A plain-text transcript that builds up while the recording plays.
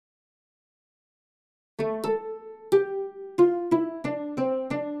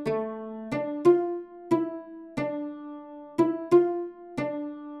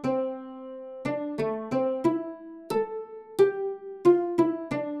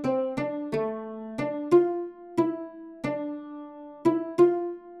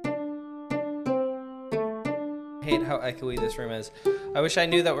hate how echoey this room is. I wish I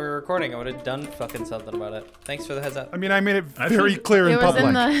knew that we were recording. I would have done fucking something about it. Thanks for the heads up. I mean, I made it very clear in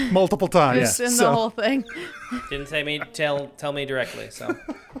public multiple times. It was in the whole thing. Didn't say me. Tell me directly. So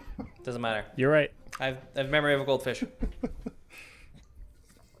doesn't matter. You're right. I have memory of a goldfish.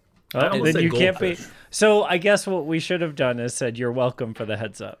 Then you can't be. So I guess what we should have done is said you're welcome for the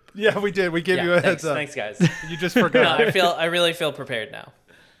heads up. Yeah, we did. We gave you a heads up. Thanks, guys. You just forgot. No, I really feel prepared now.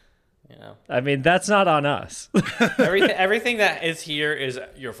 You know. I mean, that's not on us. Everything that is here is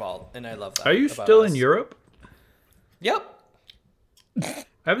your fault, and I love that. Are you still in Europe? Yep.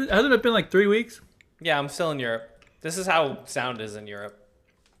 Hasn't it been like 3 weeks? Yeah, I'm still in Europe. This is how sound is in Europe.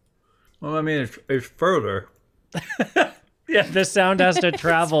 Well, I mean, it's further. Yeah, the sound has to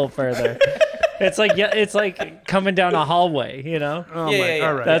travel further. It's like coming down a hallway, you know? Oh Yeah.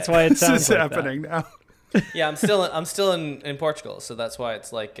 All right. That's why it sounds This is like happening now. Yeah, I'm still in Portugal, so that's why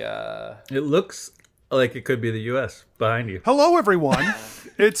it's like It looks like it could be the U.S. behind you. Hello, everyone.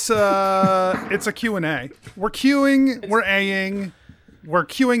 It's a Q&A. We're queuing, we're A-ing, we're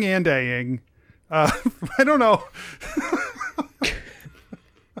queuing and A-ing. I don't know.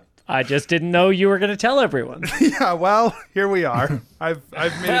 I just didn't know you were going to tell everyone. Yeah, well, here we are. I've made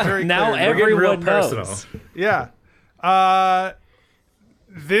it very Now clear. everyone knows. personal. Yeah.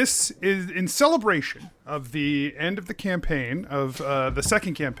 This is in celebration of the end of the campaign of the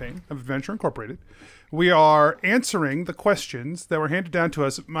second campaign of Adventure Incorporated. We are answering the questions that were handed down to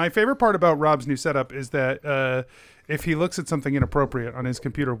us. My favorite part about Rob's new setup is that if he looks at something inappropriate on his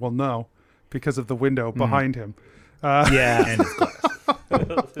computer, we'll know because of the window behind him. Yeah. And it's glass.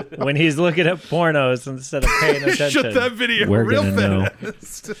 When he's looking at pornos instead of paying attention. Shut that video We're real gonna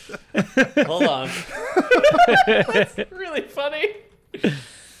fast. hold on. That's really funny.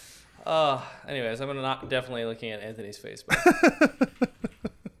 Anyways, I'm not definitely looking at Anthony's face. But...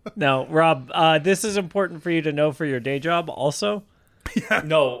 Now, Rob, this is important for you to know for your day job also.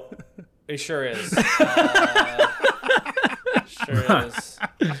 No, it sure is. Sure is.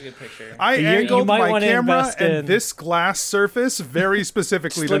 That's a good picture. I You angled might my wanna camera invest and in- this glass surface very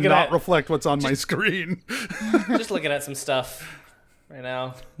specifically Just to looking not at- reflect what's on my screen. Just looking at some stuff right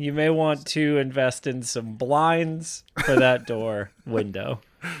now. You may want to invest in some blinds for that door window.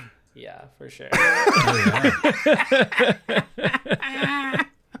 Yeah, for sure.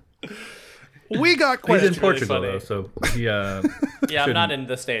 We got He's questions. in Portugal, funny. though, so yeah. Yeah, I'm not in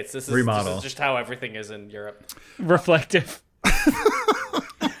the States. This remodel. is just how everything is in Europe. Reflective.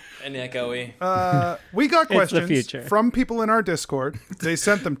 And echoey. We got the questions future. from people in our Discord. They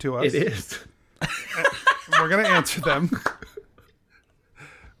sent them to us. It is. We're going to answer them.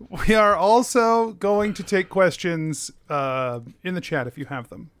 We are also going to take questions in the chat if you have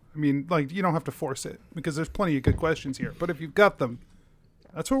them. I mean, like, you don't have to force it because there's plenty of good questions here. But if you've got them,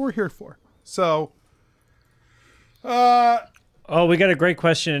 that's what we're here for. So, Oh, we got a great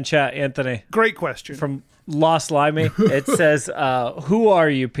question in chat, Anthony. great question. From Lost Limey. It says, who are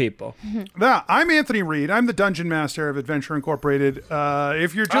you people? Yeah, I'm Anthony Reed. I'm the Dungeon Master of Adventure Incorporated.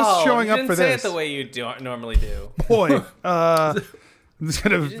 If you're just showing you up didn't for say this, it the way you normally do. boy, it's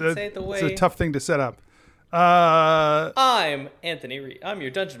didn't say it the it's a way- tough thing to set up. I'm Anthony Reed. I'm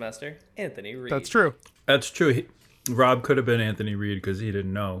your Dungeon Master, Anthony Reed. That's true. That's true. Rob could have been Anthony Reed because he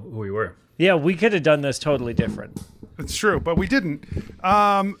didn't know who we were. Yeah, we could have done this totally different. It's true, but we didn't.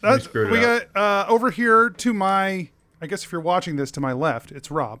 screwed it We up. got over here to my. I guess if you're watching this to my left, it's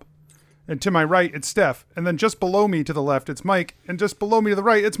Rob, and to my right, it's Steph, and then just below me to the left, it's Mike, and just below me to the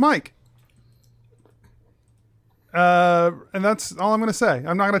right, it's Mike. And that's all I'm going to say.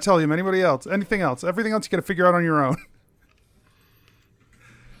 I'm not going to tell you anything else. Everything else, you got to figure out on your own.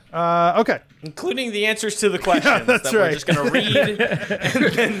 Okay. Including the answers to the questions that's that we're right. just going to read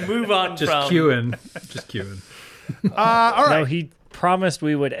and then move on Just from. queuing. Just queuing. All right. No, he promised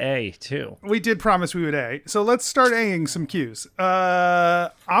we would A, too. We did promise we would A. So let's start A'ing some cues. I'm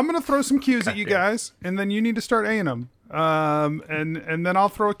going to throw some cues at you guys, and then you need to start A'ing them. And then I'll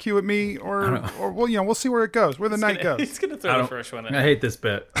throw a cue at me, or we'll see where it goes, where the night goes. He's going to throw the first one in. I hate this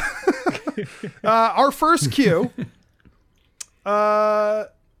bit. Our first cue.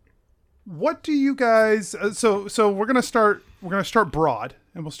 What do you guys? So we're gonna start broad,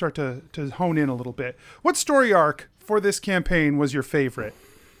 and we'll start to hone in a little bit. What story arc for this campaign was your favorite?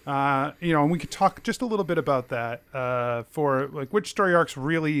 And we could talk just a little bit about that. For like, which story arcs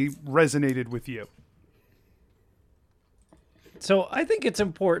really resonated with you? So I think it's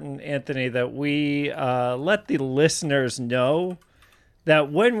important, Anthony, that we let the listeners know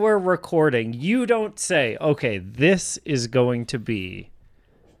that when we're recording, you don't say, okay, this is going to be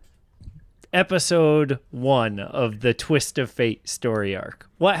episode 1 of the Twist of Fate story arc.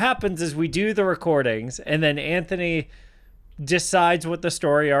 What happens is we do the recordings, and then Anthony decides what the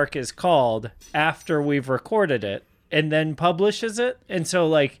story arc is called after we've recorded it, and then publishes it. And so,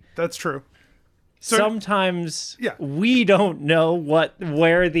 like, That's true. So- sometimes Yeah. we don't know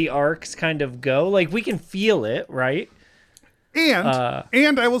where the arcs kind of go. Like, we can feel it, right?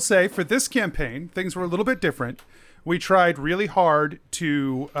 And I will say, for this campaign, things were a little bit different. We tried really hard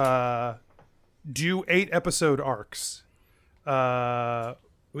to do 8-episode arcs.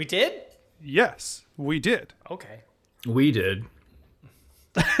 We did? Yes, we did. Okay. We did.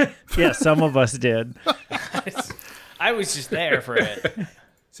 Yeah, some of us did. I was just there for it.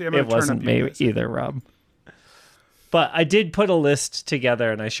 See, I'm gonna It turn wasn't up me you guys. either, Rob. But I did put a list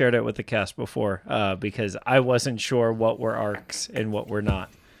together, and I shared it with the cast before because I wasn't sure what were arcs and what were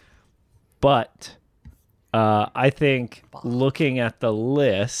not. But I think looking at the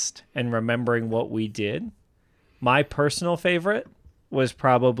list and remembering what we did, my personal favorite was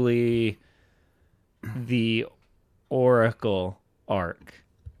probably the Oracle arc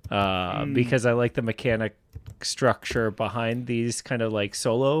because I like the mechanic structure behind these kind of like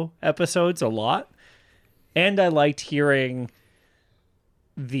solo episodes a lot. And I liked hearing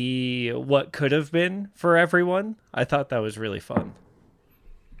the what could have been for everyone. I thought that was really fun.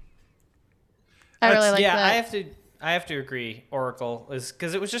 I really like yeah, that. I have to agree. Oracle is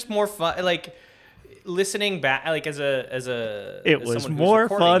because it was just more fun. Like listening back, like as It as was someone who's more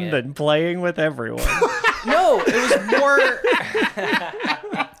recording fun it. than playing with everyone. No, it was more.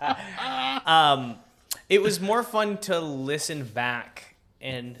 It was more fun to listen back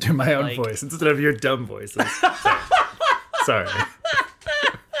and To my own like, voice instead of your dumb voices. Sorry.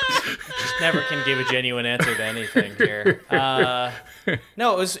 Never can give a genuine answer to anything here.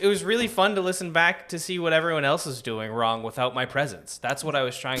 No, it was really fun to listen back to see what everyone else is doing wrong without my presence. That's what I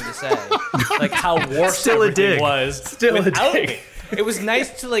was trying to say. Like how warped Still a everything dig. was Still a without dig. me. It was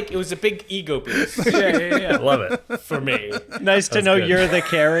nice to like. It was a big ego boost I love it. for me. Nice to know good. you're the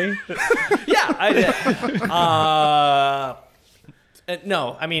carry. Yeah, I did.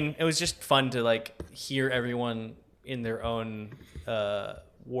 No, I mean it was just fun to like hear everyone in their own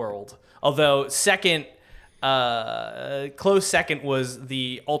world. Although close second was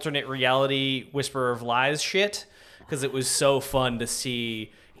the alternate reality Whisperer of Lies shit because it was so fun to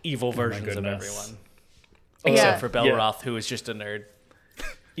see evil versions of goodness. everyone. Yeah. Except for Belroth, who was just a nerd.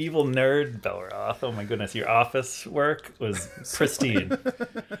 Evil nerd Belroth. Oh my goodness, your office work was pristine.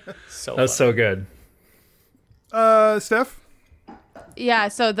 So That was so good. Steph? Yeah,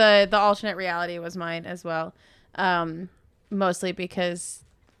 so the alternate reality was mine as well. Mostly because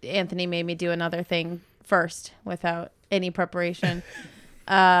Anthony made me do another thing first without any preparation.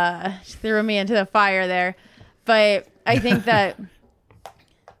 Threw me into the fire there. But I think that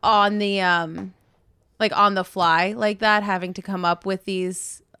on the on the fly like that, having to come up with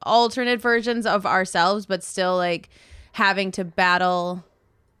these alternate versions of ourselves, but still like having to battle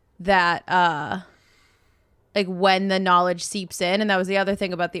that like when the knowledge seeps in. And that was the other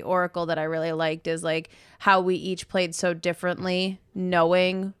thing about the Oracle that I really liked is like how we each played so differently,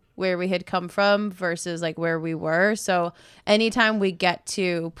 knowing where we had come from versus like where we were. So anytime we get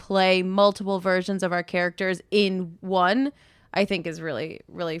to play multiple versions of our characters in one, I think is really,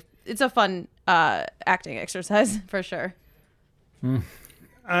 really, it's a fun acting exercise for sure.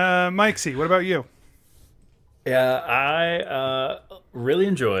 Mike C., what about you? Yeah, I really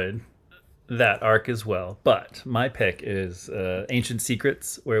enjoyed that arc as well. But my pick is Ancient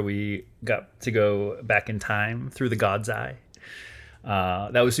Secrets, where we got to go back in time through the God's Eye.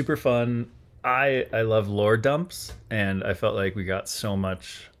 That was super fun. I love lore dumps, and I felt like we got so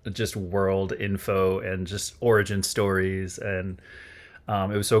much just world info and just origin stories, and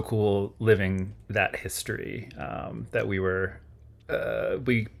it was so cool living that history that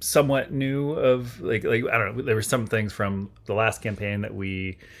we somewhat knew of. Like I don't know, there were some things from the last campaign that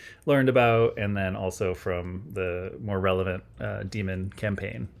we learned about, and then also from the more relevant demon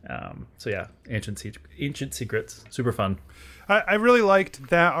campaign. So yeah, Ancient Secrets, super fun. I really liked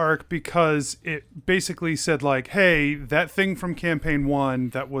that arc because it basically said like, hey, that thing from campaign 1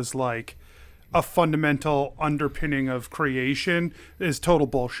 that was like a fundamental underpinning of creation is total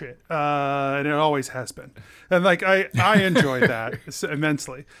bullshit. And it always has been. And like, I enjoyed that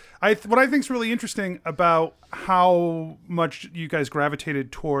immensely. What I think is really interesting about how much you guys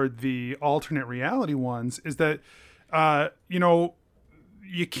gravitated toward the alternate reality ones is that,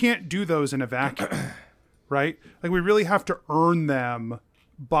 you can't do those in a vacuum. Right? Like we really have to earn them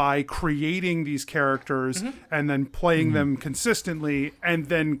by creating these characters and then playing them consistently, and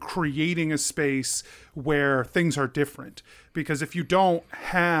then creating a space where things are different. Because if you don't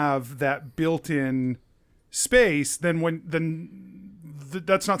have that built-in space, then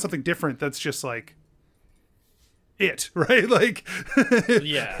that's not something different. That's just like it, right? Like,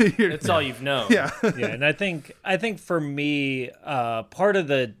 Yeah, it's all you've known. yeah. Yeah, and I think for me, part of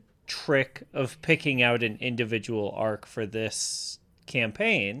the trick of picking out an individual arc for this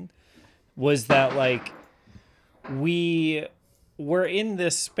campaign was that, like, we were in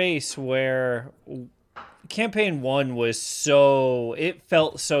this space where campaign 1 was it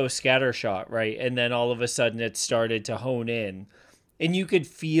felt so scattershot, right? And then all of a sudden it started to hone in, and you could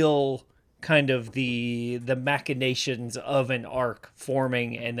feel kind of the machinations of an arc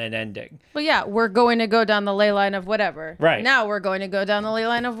forming and then ending. Well, yeah, we're going to go down the ley line of whatever. Right. Now we're going to go down the ley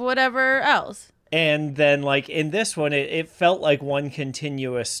line of whatever else. And then, like, in this one, it felt like one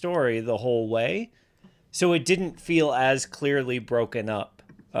continuous story the whole way. So it didn't feel as clearly broken up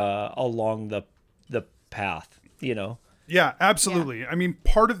along the path, you know? Yeah, absolutely. I mean,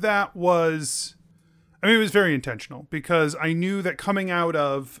 part of that was, it was very intentional, because I knew that coming out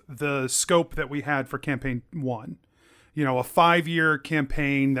of the scope that we had for campaign 1, you know, a 5-year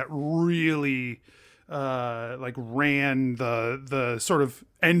campaign that really like ran the sort of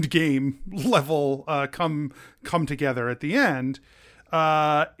end game level come together at the end,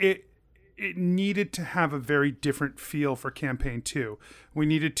 it needed to have a very different feel for campaign 2. We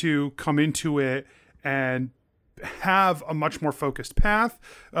needed to come into it and have a much more focused path.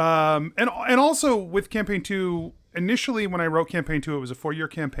 And also with campaign 2, initially when I wrote campaign 2, it was a 4-year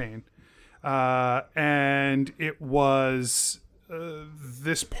campaign. And it was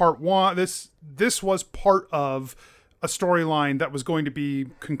this part 1, this was part of a storyline that was going to be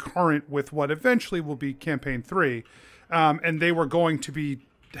concurrent with what eventually will be campaign 3. And they were going to be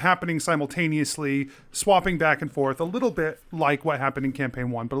happening simultaneously, swapping back and forth, a little bit like what happened in campaign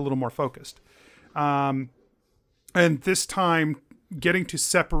 1, but a little more focused. And this time, getting to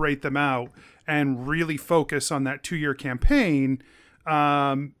separate them out and really focus on that 2-year campaign,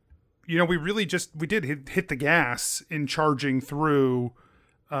 you know, we did hit the gas in charging through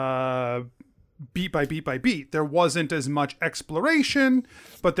beat by beat by beat. There wasn't as much exploration,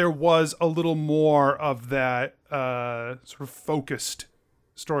 but there was a little more of that sort of focused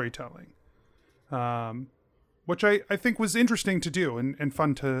storytelling, which I think was interesting to do and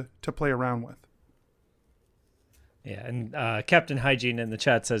fun to play around with. Yeah, and Captain Hygiene in the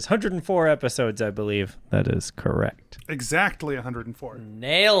chat says 104 episodes, I believe. That is correct. Exactly 104.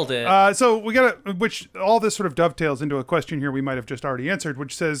 Nailed it. So we which all this sort of dovetails into a question here we might have just already answered,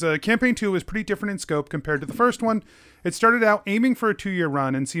 which says, Campaign 2 is pretty different in scope compared to the first one. It started out aiming for a 2-year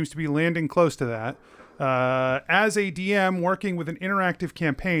run and seems to be landing close to that. As a DM working with an interactive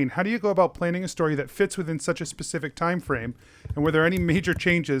campaign, how do you go about planning a story that fits within such a specific time frame? And were there any major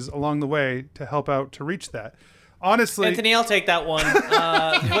changes along the way to help out to reach that? Honestly, Anthony, I'll take that one.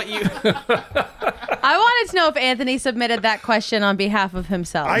 What you? I wanted to know if Anthony submitted that question on behalf of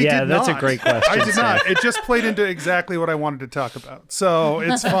himself. I Yeah, did that's a not. great question, I did not. It just played into exactly what I wanted to talk about, so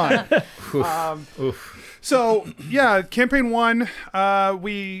it's fine. So yeah, campaign 1,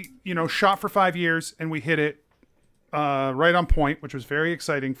 we shot for 5 years and we hit it right on point, which was very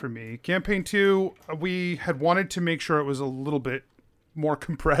exciting for me. Campaign 2, we had wanted to make sure it was a little bit more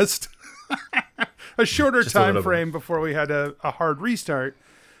compressed. A shorter time frame before we had a hard restart.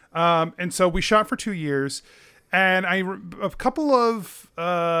 And so we shot for 2 years, and a couple of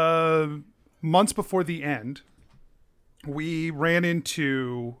months before the end, we ran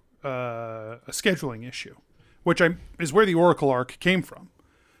into a scheduling issue, which is where the Oracle arc came from.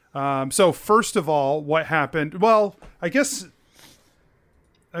 So first of all, what happened? Well, I guess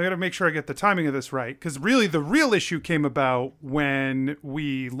I got to make sure I get the timing of this right, because really the real issue came about when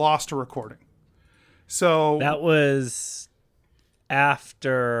we lost a recording. So that was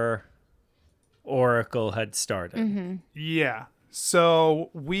after Oracle had started. Mm-hmm. Yeah. So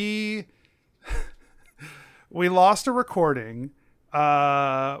we lost a recording,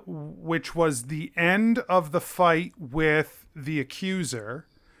 which was the end of the fight with the accuser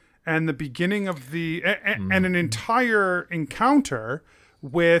and the beginning of and an entire encounter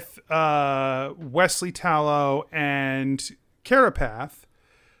with Wesley Tallow and Carapath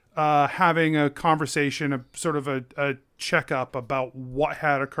having a conversation, a sort of a checkup about what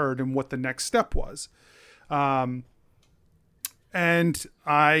had occurred and what the next step was. And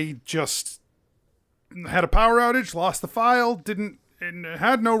I just had a power outage, lost the file, and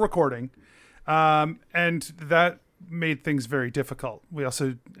had no recording. And that made things very difficult. We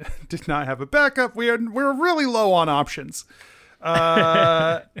also did not have a backup. We were really low on options.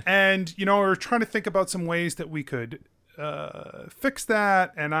 And, we were trying to think about some ways that we could fix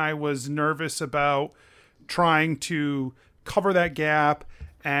that. And I was nervous about trying to cover that gap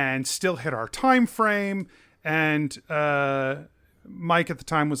and still hit our time frame. And Mike at the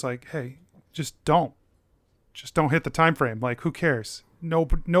time was like, hey, just don't hit the time frame. Like, who cares?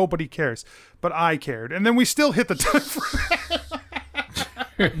 Nobody cares. But I cared. And then we still hit the time frame.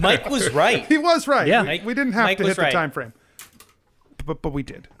 Mike was right. He was right. Yeah. We didn't have Mike to hit was the right. time frame. But we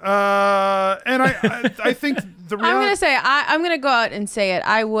did. And I think the I'm gonna say I'm gonna go out and say it.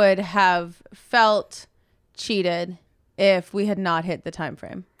 I would have felt cheated if we had not hit the time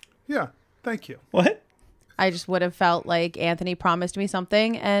frame. Yeah. Thank you. What? I just would have felt like Anthony promised me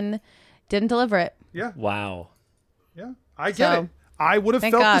something and didn't deliver it. Yeah. Wow. Yeah. I get So, it. I would have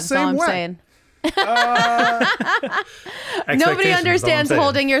Thank felt God. the That's all same I'm way. saying. Nobody Expectations is all I'm understands saying.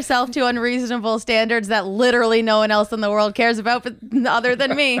 holding yourself to unreasonable standards that literally no one else in the world cares about other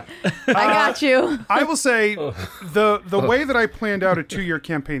than me. I got you. I will say the way that I planned out a 2-year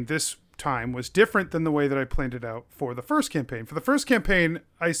campaign this time was different than the way that I planned it out for the first campaign. For the first campaign,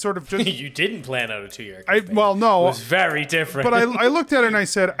 I sort of just You didn't plan out a 2-year. well, no, It was very different. but I looked at it and I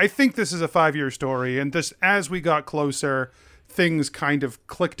said, I think this is a 5-year story. And this, as we got closer, things kind of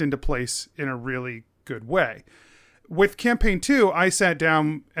clicked into place in a really good way. With campaign 2, I sat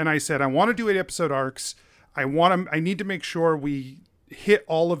down and I said, I want to do 8-episode arcs. I need to make sure we hit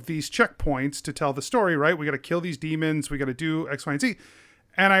all of these checkpoints to tell the story, right? We got to kill these demons. We got to do X, Y, and Z.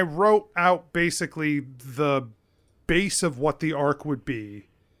 And I wrote out basically the base of what the arc would be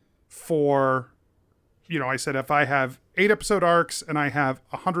for, I said, if I have 8-episode arcs and I have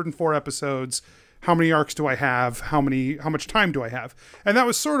 104 episodes, how many arcs do I have? How much time do I have? And that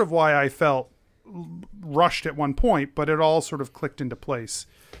was sort of why I felt rushed at one point, but it all sort of clicked into place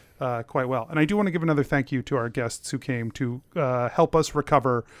quite well. And I do want to give another thank you to our guests who came to help us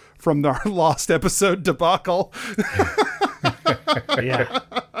recover from our lost episode debacle. Yeah.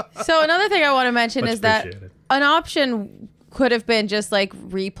 So another thing I want to mention Much is that appreciated. an option could have been just like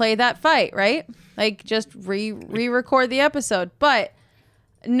replay that fight, right? Like just re-record the episode. But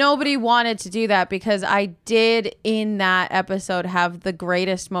nobody wanted to do that because I did in that episode have the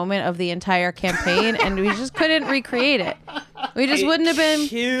greatest moment of the entire campaign and we just couldn't recreate it. We just wouldn't have been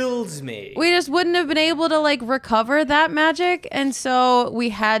Kills me. we just wouldn't have been able to like recover that magic, and so we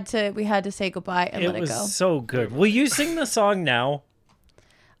had to say goodbye and It let was it go. so good. Will you sing the song now?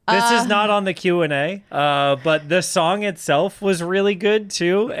 This is not on the Q&A, but the song itself was really good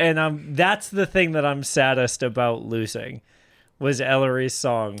too, and that's the thing that I'm saddest about losing was Ellery's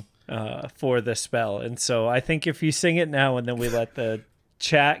song for the spell. And so I think if you sing it now and then we let the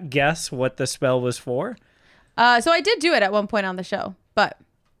chat guess what the spell was for. So I did do it at one point on the show, but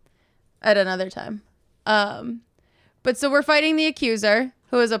at another time. But so we're fighting the accuser,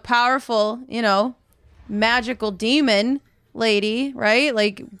 who is a powerful, magical demon lady, right?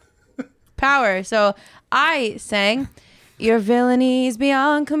 Like power. So I sang, your villainy is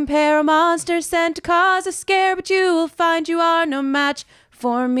beyond compare, a monster sent to cause a scare, but you will find you are no match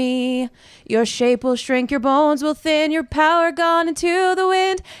for me. Your shape will shrink, your bones will thin, your power gone into the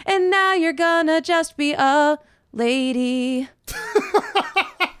wind, and now you're gonna just be a lady.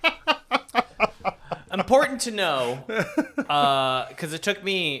 Important to know, because it took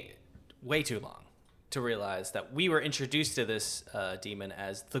me way too long to realize that we were introduced to this demon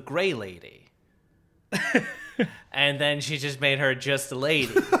as the Gray Lady. And then she just made her just a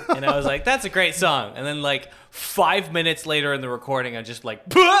lady. And I was like, that's a great song. And then like 5 minutes later in the recording, I'm just like,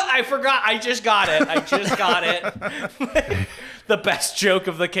 I forgot. I just got it. The best joke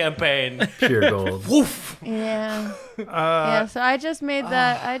of the campaign. Pure gold. Woof. Yeah. Yeah, so I just made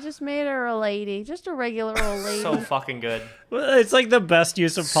her a lady. Just a regular old lady. So fucking good. Well, it's like the best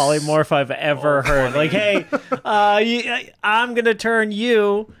use of polymorph I've ever heard. Like, hey, I'm going to turn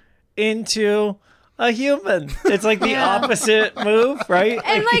you into a human. It's like the opposite move, right?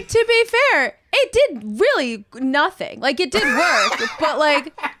 And like, to be fair, it did really nothing. Like, it did work, but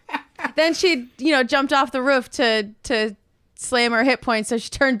like then she, jumped off the roof to slam her hit points, so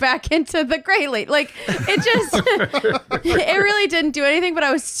she turned back into the Gray Lady. Like, it just it really didn't do anything, but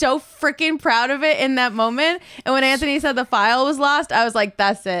I was so freaking proud of it in that moment. And when Anthony said the file was lost, I was like,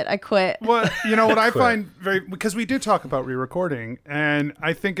 that's it, I quit. Well, what I find because we did talk about re-recording, and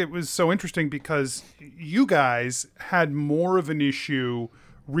I think it was so interesting because you guys had more of an issue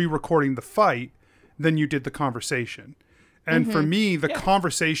re-recording the fight than you did the conversation. And for me, the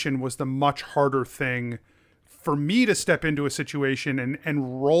conversation was the much harder thing for me to step into a situation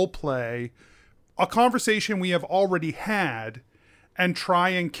and role play a conversation we have already had and try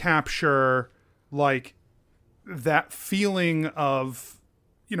and capture like that feeling of,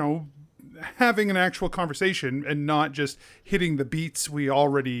 having an actual conversation and not just hitting the beats we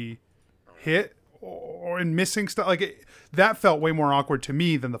already hit or in missing stuff. Like that felt way more awkward to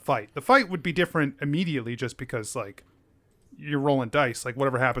me than the fight. The fight would be different immediately just because like you're rolling dice, like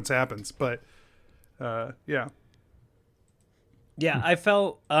whatever happens, happens. But yeah. Yeah, I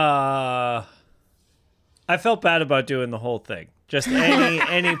felt bad about doing the whole thing. Just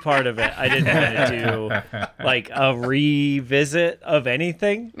any part of it, I didn't want to do like a revisit of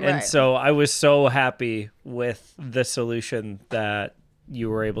anything. And Right. so I was so happy with the solution that you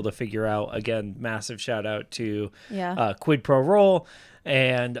were able to figure out. Again, massive shout out to Quid Pro Roll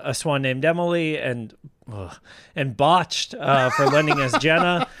and a swan named Emily and Botched for lending us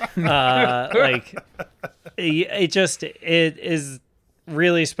Jenna. It is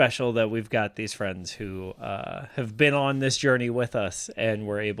really special that we've got these friends who have been on this journey with us and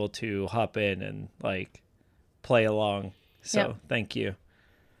we're able to hop in and like play along. So Thank you.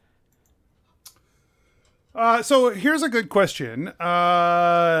 So here's a good question.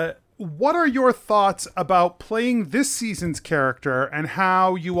 What are your thoughts about playing this season's character and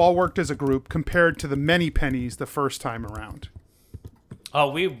how you all worked as a group compared to the many pennies the first time around? Oh,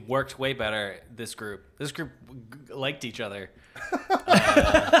 we worked way better, this group. This group liked each other.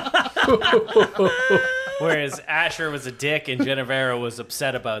 Whereas Asher was a dick and Genevera was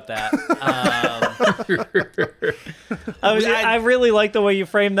upset about that. I really like the way you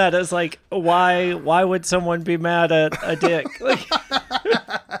frame that as like, why would someone be mad at a dick? Like,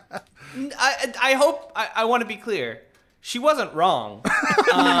 I hope, I want to be clear. She wasn't wrong.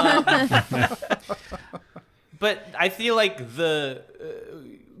 But I feel like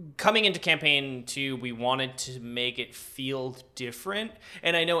coming into campaign 2, we wanted to make it feel different.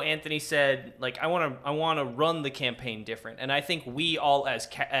 And I know Anthony said, like, I want to run the campaign different. And I think we all as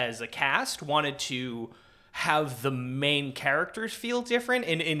a cast wanted to have the main characters feel different,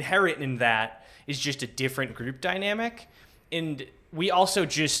 and inherent in that is just a different group dynamic. And we also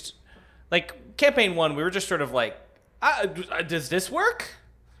just, like, campaign 1, we were just sort of like, does this work?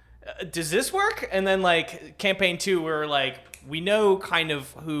 Does this work? And then like campaign 2, we're like, we know kind of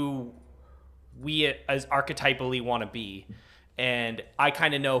who we as archetypally want to be, and I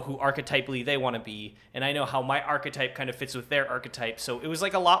kind of know who archetypally they want to be, and I know how my archetype kind of fits with their archetype. So it was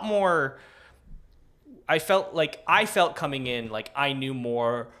like a lot more, I felt coming in like I knew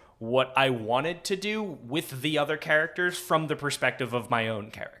more what I wanted to do with the other characters from the perspective of my own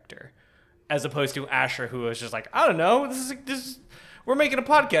character, as opposed to Asher, who was just like, I don't know, we're making a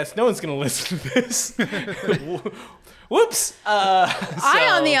podcast. No one's going to listen to this. Whoops. I,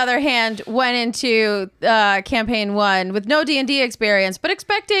 on the other hand, went into campaign 1 with no D&D experience, but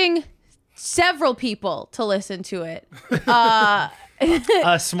expecting several people to listen to it. a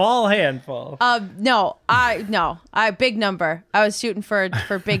small handful. Big number. I was shooting for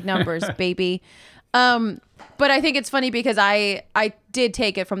big numbers, baby. But I think it's funny because I did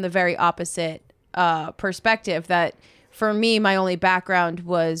take it from the very opposite perspective, that for me, my only background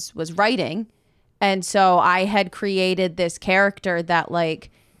was writing. And so I had created this character that like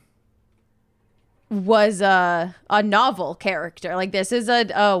was a novel character. Like this is a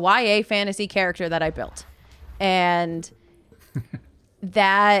YA fantasy character that I built. And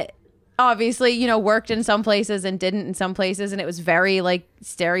that obviously, worked in some places and didn't in some places. And it was very like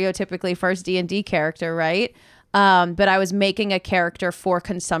stereotypically first D&D character, right? But I was making a character for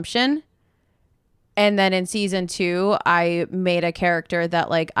consumption. And then in season 2, I made a character that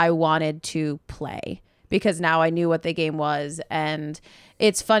like I wanted to play because now I knew what the game was. And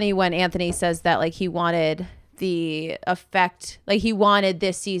it's funny when Anthony says that like he wanted the effect, like he wanted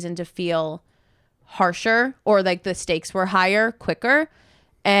this season to feel harsher or like the stakes were higher, quicker.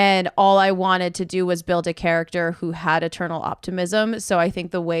 And all I wanted to do was build a character who had eternal optimism. So I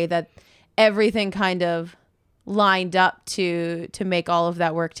think the way that everything kind of lined up to make all of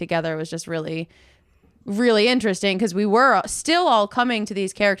that work together was just really interesting, because we were still all coming to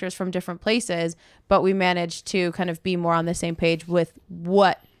these characters from different places, but we managed to kind of be more on the same page with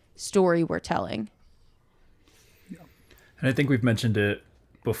what story we're telling. And I think we've mentioned it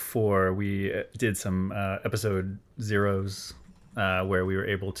before. We did some episode zeros where we were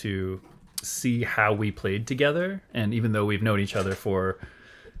able to see how we played together. And even though we've known each other for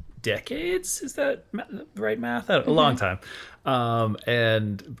decades, is that the right math? A long time.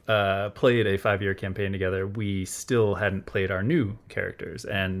 And played a 5-year campaign together, we still hadn't played our new characters.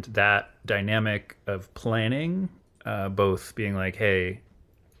 And that dynamic of planning, both being like, hey,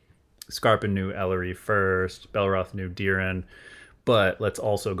 Scarpin knew Ellery first, Belroth knew Diran, but let's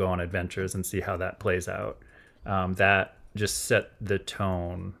also go on adventures and see how that plays out. That just set the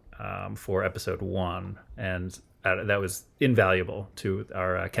tone for episode 1, and that was invaluable to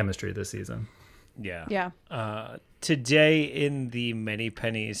our chemistry this season. Yeah. Yeah. Today in the Many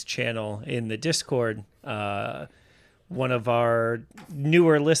Pennies channel in the Discord, one of our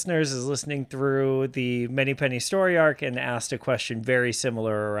newer listeners is listening through the Many Pennies story arc and asked a question very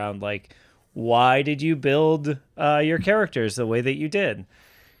similar around like, why did you build your characters the way that you did?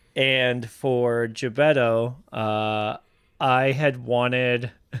 And for Gebetto, I had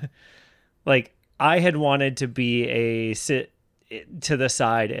wanted to be a sit to the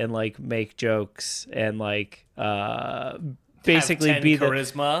side and like make jokes and like basically Have 10 be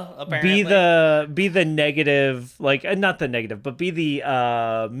charisma, apparently. be the negative, like not the negative, but be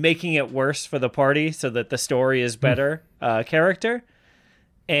the making it worse for the party so that the story is better character.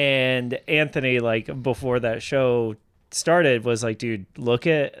 And Anthony, like before that show started, was like, dude, look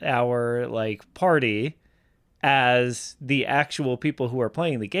at our like party as the actual people who are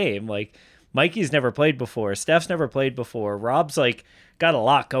playing the game. Like Mikey's never played before, Steph's never played before, Rob's like got a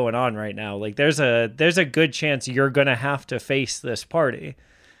lot going on right now. Like there's a good chance you're gonna have to face this party.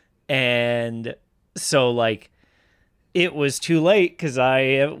 And so like it was too late because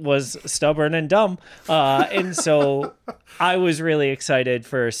I was stubborn and dumb, and so I was really excited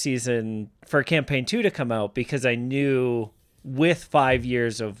for campaign 2 to come out, because I knew with 5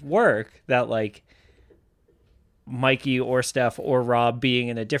 years of work that like Mikey or Steph or Rob being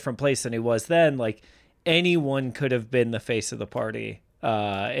in a different place than he was then, like anyone could have been the face of the party,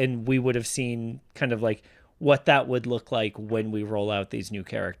 and we would have seen kind of like what that would look like when we roll out these new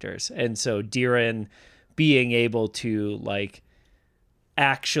characters. And so Diren being able to like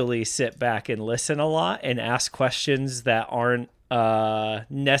actually sit back and listen a lot and ask questions that aren't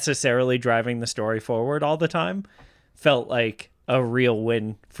necessarily driving the story forward all the time felt like a real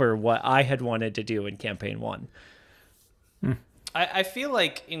win for what I had wanted to do in campaign 1. I feel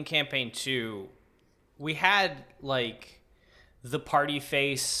like in campaign 2, we had like the party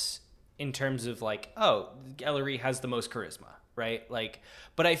face in terms of like, oh, Ellery has the most charisma, right? Like,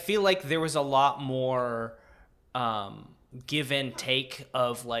 but I feel like there was a lot more give and take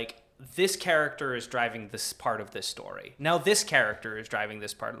of like, this character is driving this part of this story. Now this character is driving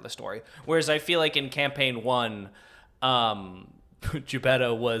this part of the story. Whereas I feel like in campaign 1,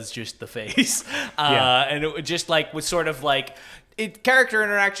 Gebetto was just the face. And it just like was sort of like, character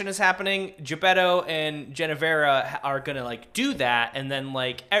interaction is happening. Gebetto and Genevera are gonna like do that, and then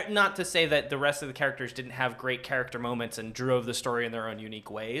like, not to say that the rest of the characters didn't have great character moments and drove the story in their own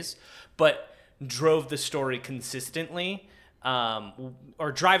unique ways, but drove the story consistently.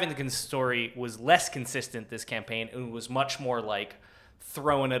 Or driving the story was less consistent this campaign, and was much more like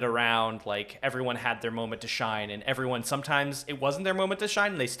throwing it around. Like everyone had their moment to shine, and everyone, sometimes it wasn't their moment to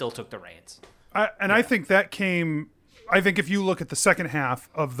shine and they still took the reins. I think that came, I think if you look at the second half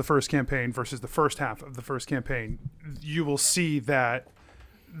of the first campaign versus the first half of the first campaign, you will see that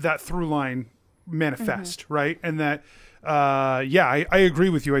through line manifest, right? And that, I agree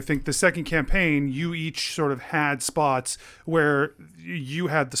with you. I think the second campaign, you each sort of had spots where you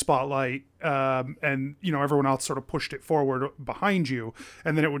had the spotlight, and everyone else sort of pushed it forward behind you,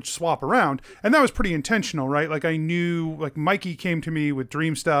 and then it would swap around, and that was pretty intentional, right? Like I knew, like Mikey came to me with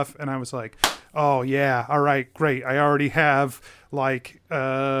dream stuff, and I was like, oh yeah, all right, great. I already have like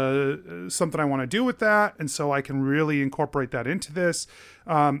something I want to do with that, and so I can really incorporate that into this.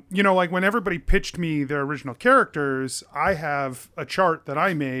 Like when everybody pitched me their original characters, I have a chart that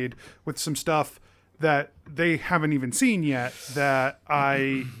I made with some stuff that they haven't even seen yet, that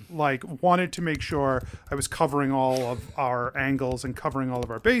I like wanted to make sure I was covering all of our angles and covering all of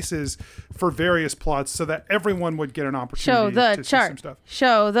our bases for various plots, so that everyone would get an opportunity to see some stuff.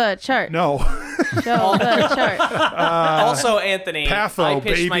 Show the chart. No. Show the chart. Also, Anthony, Patho, I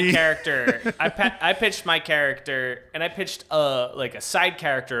pitched my baby. character. I pitched my character, and I pitched like a side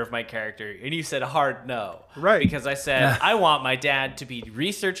character of my character, and you said a hard no. Right. Because I said, I want my dad to be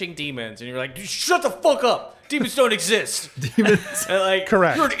researching demons, and you're like, shut the fuck up. Demons don't exist. Demons. Like,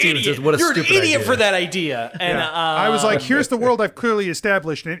 Correct. You're an Demons idiot. is- what a You're an stupid idiot idea. for that idea. And I was like, here's the world I've clearly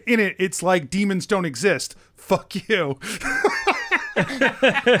established, and in it, it's like demons don't exist. Fuck you.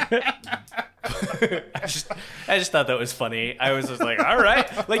 I just thought that was funny. I was just like, all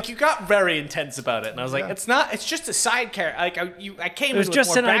right. Like, you got very intense about it, and I was like, it's just a side character. Like, I came in was with just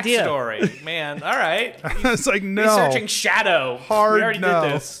more an idea. backstory. Man, all right. It's like, no. Researching Shadow. Hard We already no.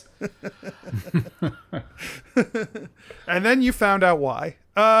 did this. And then you found out why.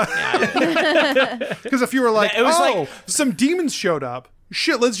 Because if you were like, It was like- some demons showed up,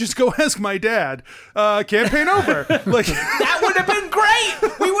 shit, let's just go ask my dad. Campaign over. Like That would have been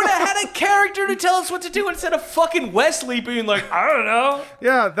great. We would have had a character to tell us what to do instead of fucking Wesley being like, I don't know.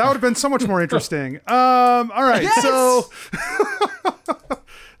 yeah, that would have been so much more interesting. All right, Yes! so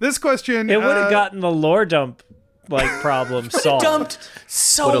this question It would have gotten the lore dump problem solved. Dumped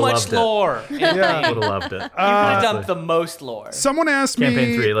so Would've much loved it. lore. Yeah. Would have loved it. You would have dumped the most lore. Someone asked me.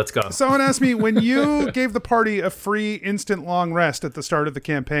 Campaign 3, let's go. Someone asked me, when you gave the party a free instant long rest at the start of the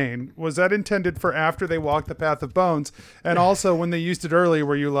campaign, was that intended for after they walked the path of bones? And also, when they used it early,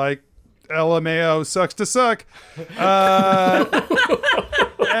 were you like, LMAO sucks to suck? And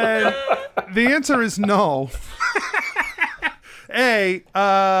the answer is no.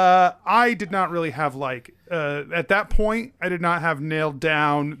 I did not really have at that point, I did not have nailed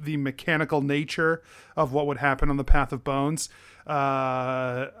down the mechanical nature of what would happen on the Path of Bones.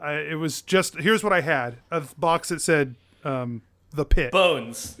 It was just, here's what I had: a box that said the pit.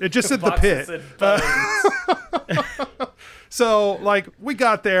 Bones. It just said the Box pit. that said bones. So we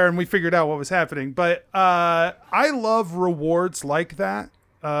got there and we figured out what was happening. But I love rewards like that.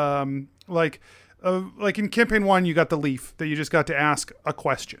 Like in campaign 1, you got the leaf that you just got to ask a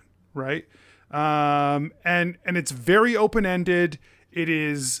question, right? And it's very open-ended. It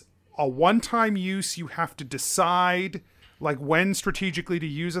is a one-time use. You have to decide when strategically to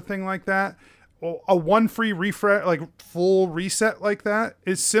use a thing like that. A one free refresh, full reset like that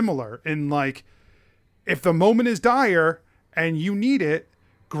is similar in if the moment is dire and you need it,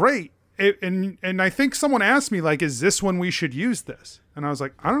 great. And I think someone asked me is this when we should use this? And I was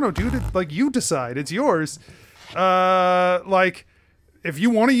like, I don't know, dude. You decide. It's yours. If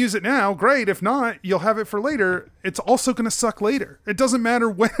you want to use it now, great. If not, you'll have it for later. It's also going to suck later. It doesn't matter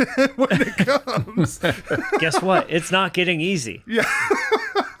when it comes. Guess what? It's not getting easy.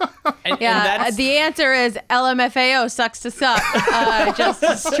 And Yeah, that's, the answer is LMFAO sucks to suck. Just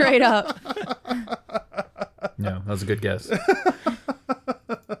straight up. No, that was a good guess.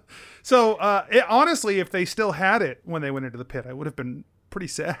 So, honestly, if they still had it when they went into the pit, I would have been pretty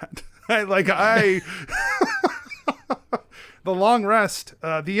sad. The long rest,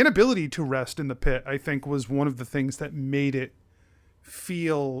 the inability to rest in the pit, I think, was one of the things that made it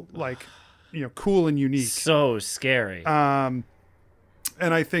feel cool and unique. So scary. And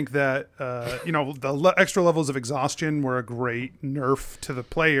I think that, extra levels of exhaustion were a great nerf to the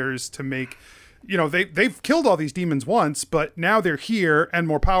players to make, they've killed all these demons once, but now they're here and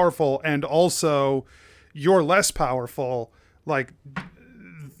more powerful, and also you're less powerful.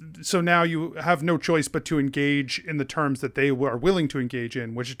 So now you have no choice but to engage in the terms that they are willing to engage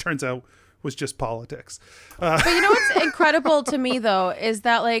in, which it turns out was just politics. But you know what's incredible to me, though, is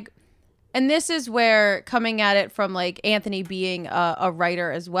that and this is where coming at it from Anthony being a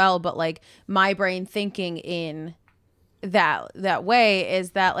writer as well, but my brain thinking in that way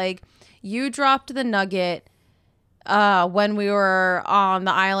is that you dropped the nugget when we were on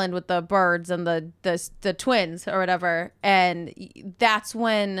the island with the birds and the twins or whatever, and that's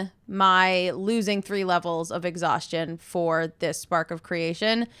when my losing 3 levels of exhaustion for this spark of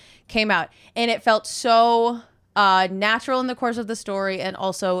creation came out, and it felt so natural in the course of the story and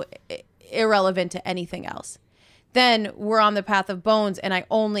also irrelevant to anything else. Then we're on the Path of Bones and I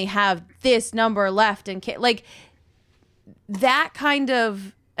only have this number left, and that kind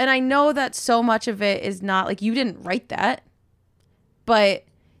of, and I know that so much of it is not you didn't write that, but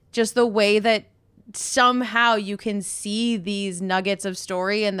just the way that somehow you can see these nuggets of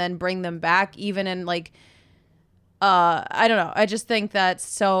story and then bring them back even in I don't know. I just think that's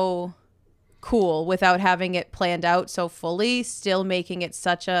so cool without having it planned out so fully, still making it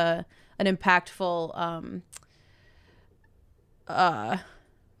such an impactful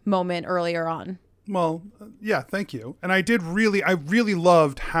moment earlier on. Well, yeah, thank you. And I really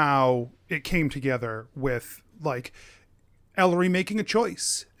loved how it came together with Ellery making a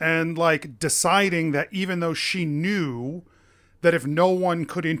choice and deciding that even though she knew that if no one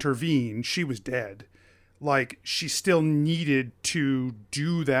could intervene, she was dead, she still needed to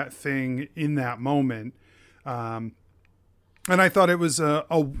do that thing in that moment. And I thought it was a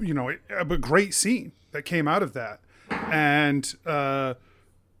great scene that came out of that. And,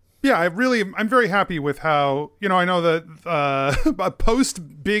 yeah, I'm very happy with how, I know that a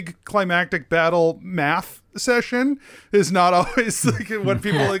post big climactic battle math session is not always what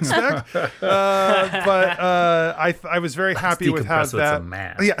people expect. But I was very happy with how that.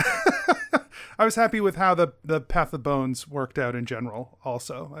 Math. Yeah. I was happy with how the Path of Bones worked out in general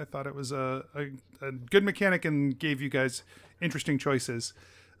also. I thought it was a good mechanic and gave you guys interesting choices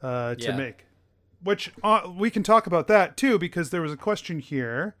to make. Which we can talk about that too, because there was a question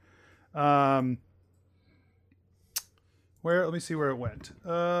here. Let me see where it went.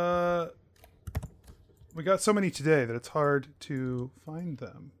 We got so many today that it's hard to find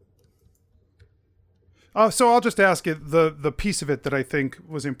them. So I'll just ask it the piece of it that I think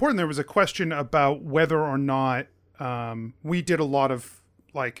was important. There was a question about whether or not we did a lot of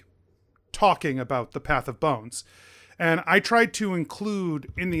like talking about the Path of Bones. And I tried to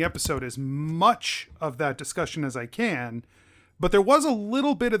include in the episode as much of that discussion as I can, but there was a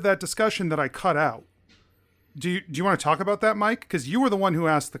little bit of that discussion that I cut out. Do you want to talk about that, Mike? Because you were the one who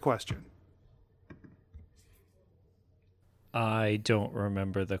asked the question. I don't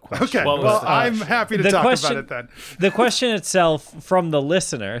remember the question. Okay, well, I'm happy to talk about it then. The question itself from the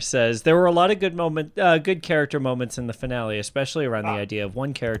listener says, there were a lot of good character moments in the finale, especially around the idea of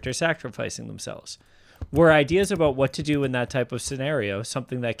one character sacrificing themselves. Were ideas about what to do in that type of scenario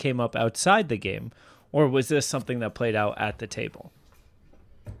something that came up outside the game, or was this something that played out at the table?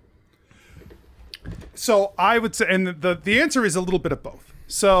 So I would say, and the answer is a little bit of both.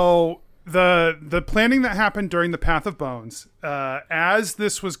 So the planning that happened during the Path of Bones, as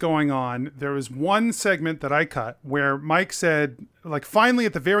this was going on, there was one segment that I cut where Mike said, like, finally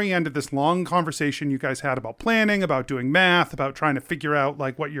at the very end of this long conversation you guys had about planning, about doing math, about trying to figure out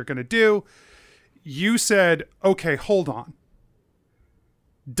like what you're going to do, you said, okay, hold on.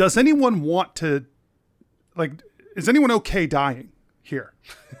 Does anyone want to, like, is anyone okay dying here?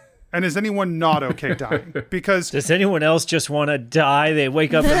 And is anyone not okay dying? Because does anyone else just want to die? They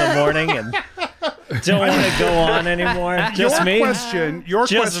wake up in the morning and don't want to go on anymore. Just me. Your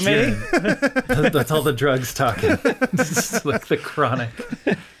just question. Me. That's all the drugs talking. It's like the chronic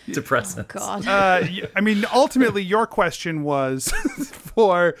depressants. God. I mean, ultimately, your question was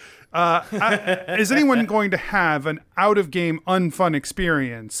for: is anyone going to have an out-of-game, unfun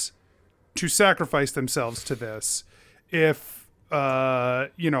experience to sacrifice themselves to this? If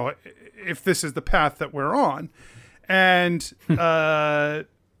if this is the path that we're on, and in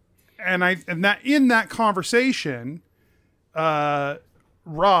that conversation,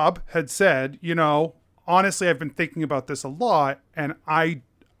 Rob had said, honestly, I've been thinking about this a lot, and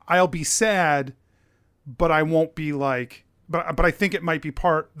I'll be sad, but I won't be like, but I think it might be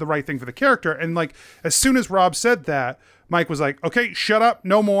the right thing for the character. And like, as soon as Rob said that, Mike was like, okay, shut up,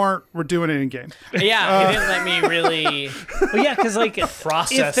 no more, we're doing it in game. Yeah, he didn't let me really well, yeah, because like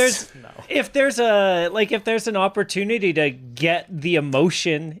process. If there's an opportunity to get the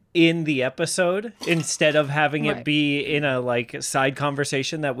emotion in the episode instead of having it be in a like side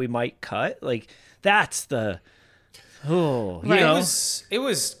conversation that we might cut, like that's the It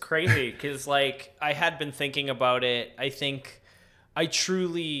was crazy because like I had been thinking about it. I think I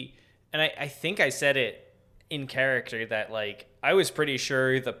truly, and I think I said it in character that like I was pretty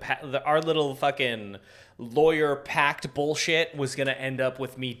sure our little fucking lawyer pact bullshit was gonna end up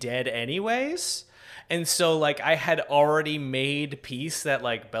with me dead anyways, and so like I had already made peace that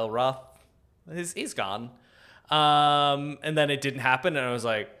like Belroth he's gone, and then it didn't happen, and I was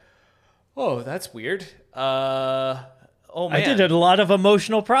like, oh, that's weird. Oh man, I did a lot of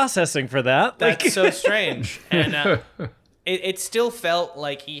emotional processing for that. That's so strange, and it still felt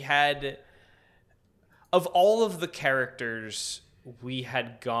like he had. Of all of the characters we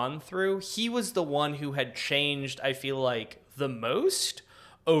had gone through, he was the one who had changed, I feel like, the most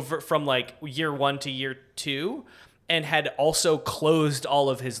over from like year 1 to year 2, and had also closed all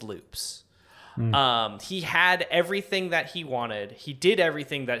of his loops. He had everything that he wanted. He did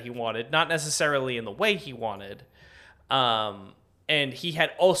everything that he wanted, not necessarily in the way he wanted. And he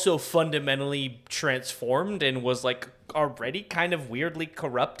had also fundamentally transformed and was like already kind of weirdly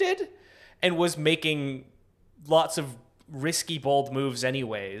corrupted. And was making lots of risky, bold moves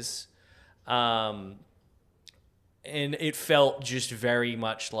anyways. And it felt just very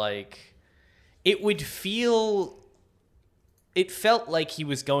much like... It felt like he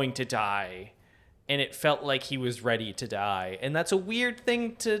was going to die. And it felt like he was ready to die. And that's a weird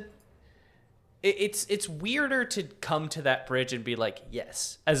thing to... It's weirder to come to that bridge and be like,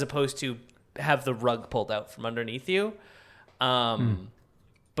 yes. As opposed to have the rug pulled out from underneath you.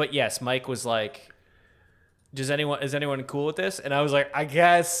 But yes, Mike was like, is anyone cool with this? And I was like, I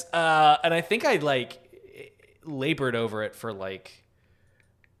guess. And I think I like labored over it for like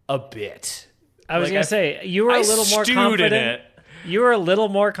a bit. I was going to say, you were a little more confident. In it. You were a little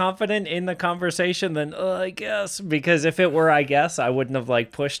more confident in the conversation than, I guess. Because if it were, I guess, I wouldn't have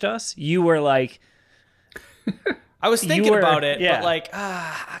like pushed us. You were like, I was thinking were- about it, yeah. but like,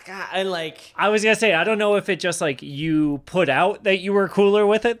 God, I like. I was gonna say, I don't know if it just like you put out that you were cooler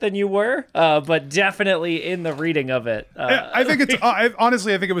with it than you were, but definitely in the reading of it. I think it's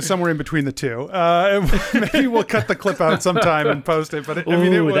honestly, I think it was somewhere in between the two. Maybe we'll cut the clip out sometime and post it. But it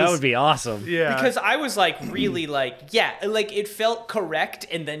Ooh, was, that would be awesome. yeah. Because I was like really like, yeah, like it felt correct,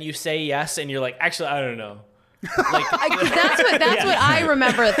 and then you say yes, and you're like, actually, I don't know. Like, That's what I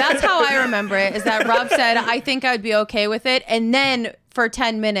remember. That's how I remember it. Is that Rob said, "I think I would be okay with it," and then for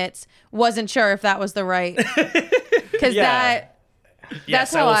 10 minutes wasn't sure if that was the right. Because Yeah.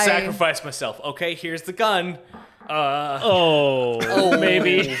 yes, that's I how will I- sacrifice myself. Okay, here's the gun.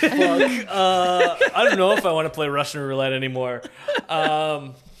 Maybe. Fuck. I don't know if I want to play Russian roulette anymore.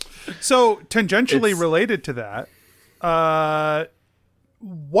 So tangentially related to that,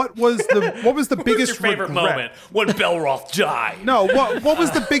 what was the What's biggest your favorite regret? moment when Belroth died? No, what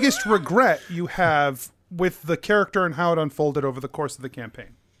was the biggest regret you have with the character and how it unfolded over the course of the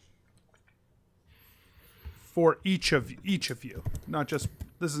campaign? For each of you, not just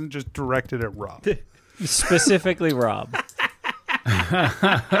this isn't just directed at Rob. Specifically, Rob.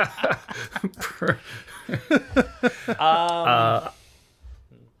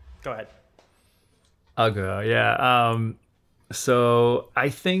 Go ahead. I'll go. Yeah. So I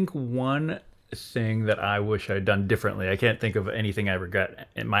think one thing that I wish I'd done differently, I can't think of anything I regret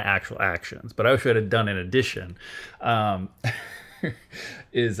in my actual actions, but I wish I'd have done in addition,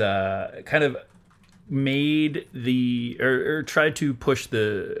 is kind of made or tried to push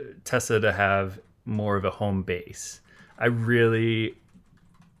the Tessa to have more of a home base. I really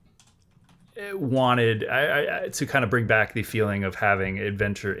wanted I to kind of bring back the feeling of having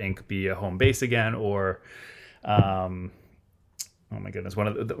Adventure Inc. be a home base again, or oh my goodness, one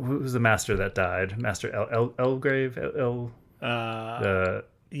of who was the master that died? Master Elgrave?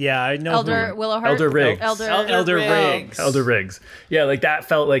 Yeah, I know. Elder Willowheart, Elder Riggs. Elder Riggs. Elder Riggs. Yeah, like that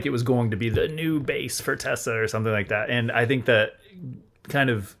felt like it was going to be the new base for Tessa or something like that. And I think that kind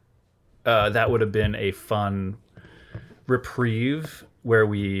of that would have been a fun reprieve where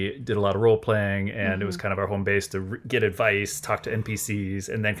we did a lot of role playing and it was kind of our home base to get advice, talk to NPCs,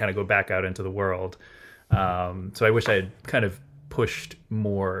 and then kind of go back out into the world. So I wish I had kind of pushed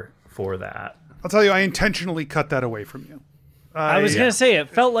more for that. I'll tell you, I intentionally cut that away from you. I was gonna say it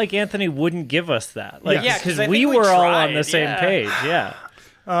felt like Anthony wouldn't give us that, like Yeah, 'cause because I we think we were all on tried, the same yeah. page. Yeah,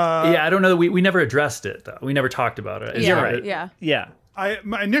 Yeah, I don't know. We never addressed it though. We never talked about it. Yeah, right. yeah. yeah.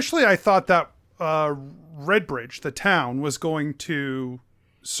 Initially I thought that Redbridge, the town, was going to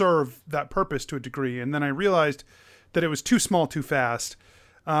serve that purpose to a degree, and then I realized that it was too small, too fast.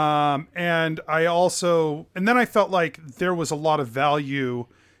 And then I felt like there was a lot of value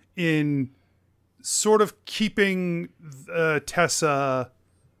in sort of keeping Tessa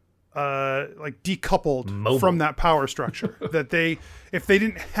like decoupled from that power structure. That if they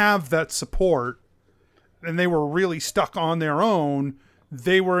didn't have that support and they were really stuck on their own,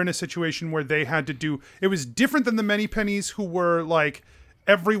 they were in a situation where they had to do. It was different than the Many Pennies, who were like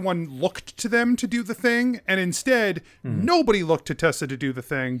everyone looked to them to do the thing, and instead nobody looked to Tessa to do the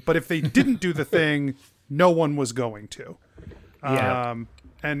thing. But if they didn't do the thing, no one was going to. Yeah.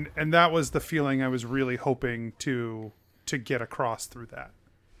 And that was the feeling I was really hoping to get across through that.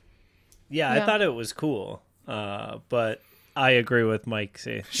 Yeah, Yeah. I thought it was cool, but I agree with Mike.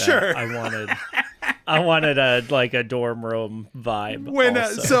 Sure. I wanted a dorm room vibe. When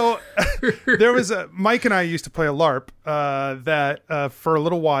also. so there was Mike and I used to play a LARP that for a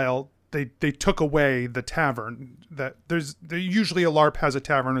little while they took away the tavern. That usually a LARP has a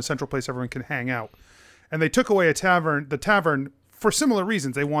tavern, a central place everyone can hang out, and they took away the tavern for similar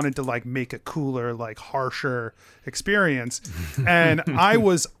reasons. They wanted to like make a cooler, like harsher experience, and I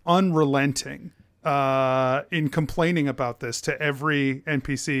was unrelenting in complaining about this to every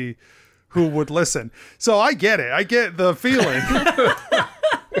NPC who would listen. So I get it. I get the feeling.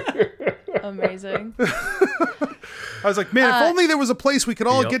 Amazing. I was like, man, if only there was a place we could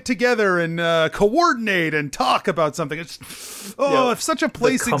all Yep. get together and coordinate and talk about something. If such a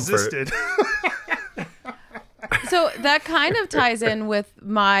place comfort. existed. So that kind of ties in with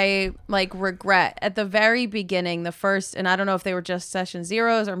my like regret at the very beginning, the first, and I don't know if they were just session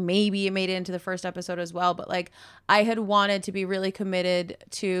zeros or maybe it made it into the first episode as well, but like I had wanted to be really committed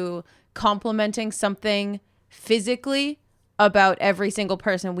to complimenting something physically about every single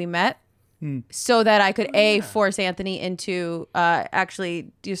person we met. So that I could force Anthony into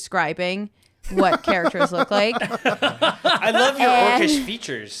actually describing what characters look like. I love your And- orcish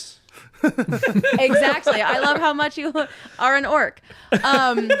features. Exactly. I love how much you are an orc.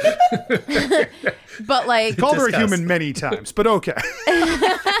 But like, Called her a Discuss. human many times, but okay.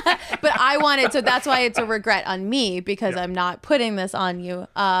 but I wanted to. That's why it's a regret on me because I'm not putting this on you.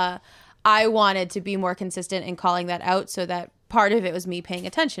 I wanted to be more consistent in calling that out, so that part of it was me paying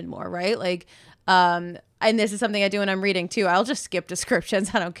attention more, right? Like, and this is something I do when I'm reading too. I'll just skip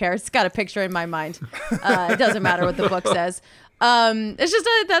descriptions. I don't care. It's got a picture in my mind. It doesn't matter what the book says. It's just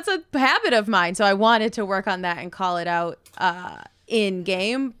that's a habit of mine. So I wanted to work on that and call it out in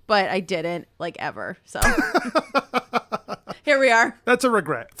game, but I didn't like ever. So here we are. That's a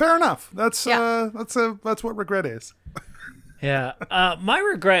regret. Fair enough. That's Yeah. that's what regret is. Yeah. My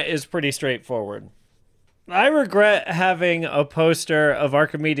regret is pretty straightforward. I regret having a poster of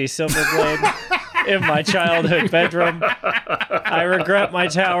Archimedes Silverblade in my childhood bedroom. I regret my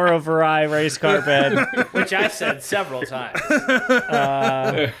Tower of Arai race car bed. Which I said several times.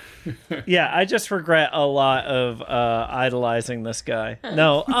 Yeah, I just regret a lot of idolizing this guy.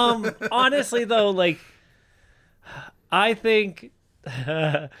 No, honestly though, like I think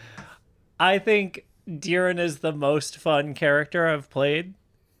Diren is the most fun character I've played.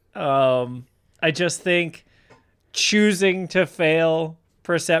 I just think choosing to fail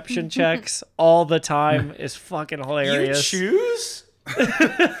perception checks all the time is fucking You hilarious. choose?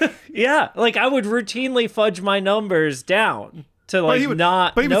 Yeah, like I would routinely fudge my numbers down to like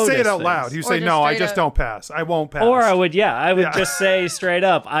not. But he would say it notice out loud. things. He would Or say, just "No, I straight just up- don't pass. I won't pass." Or I would Yeah. just say straight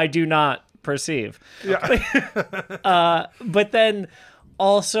up, I do not perceive. Yeah. But then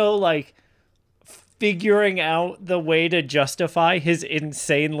also like figuring out the way to justify his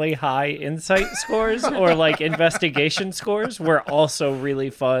insanely high insight scores or like investigation scores were also really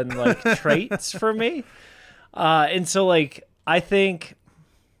fun like traits for me. And so like I think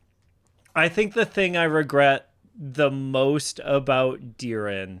the thing I regret the most about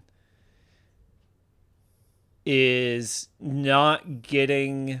Diren is not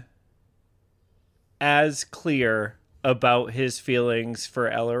getting as clear about his feelings for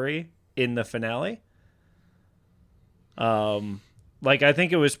Ellery in the finale. Like I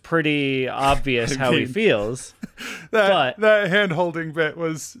think it was pretty obvious how he feels. that but- hand holding bit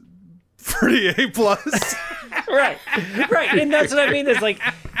was pretty A plus. Right. And that's what I mean is like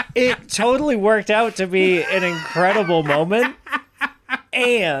it totally worked out to be an incredible moment.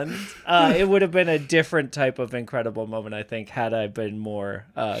 And it would have been a different type of incredible moment, I think, had I been more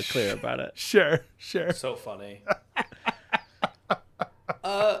clear about it. Sure. So funny.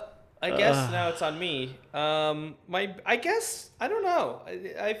 I guess now it's on me. I guess I don't know.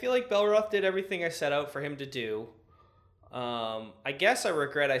 I feel like Belroth did everything I set out for him to do. I guess I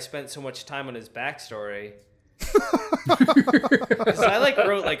regret I spent so much time on his backstory. 'Cause I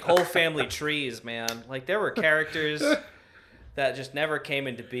wrote whole family trees, man. Like there were characters that just never came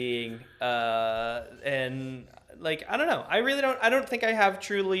into being, and like I don't know. I don't think I have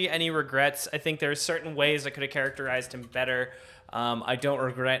truly any regrets. I think there are certain ways I could have characterized him better. I don't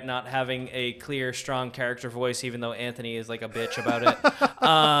regret not having a clear, strong character voice, even though Anthony is like a bitch about it.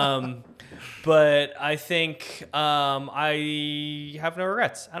 But I think I have no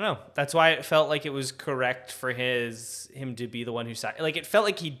regrets. I don't know. That's why it felt like it was correct for him to be the one who sat. Like it felt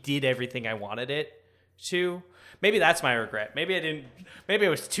like he did everything I wanted it to. Maybe that's my regret. Maybe I didn't. Maybe it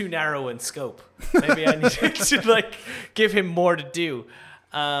was too narrow in scope. Maybe I needed to give him more to do.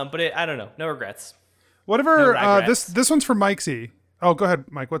 But I don't know. No regrets. Whatever. No regrets. This one's for Mike C. Oh, go ahead,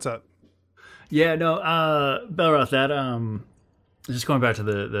 Mike. What's up? Yeah, no, Belroth, that just going back to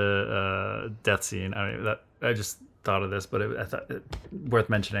the death scene. I mean, that I just thought of this, but I thought it worth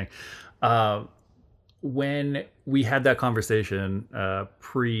mentioning. When we had that conversation out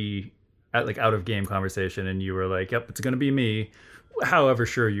of game conversation, and you were like, "Yep, it's going to be me," however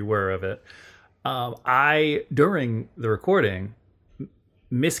sure you were of it. I during the recording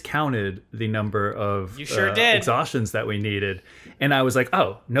miscounted the number of You sure did. exhaustions that we needed, and I was like,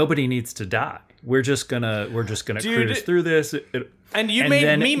 "Oh, nobody needs to die. We're just gonna Dude, cruise through this." And you And made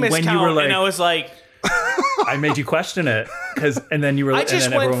then me when you miscount, were like- and I was like, I made you question it and then you were I and just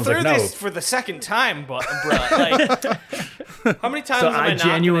then everyone went was through like, "No." this for the second time, bruh. Like, how many times So am I I not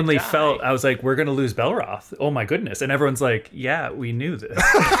genuinely gonna die? felt I was like, "We're gonna lose Belroth." Oh my goodness! And everyone's like, "Yeah, we knew this."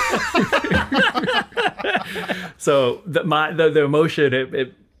 So the emotion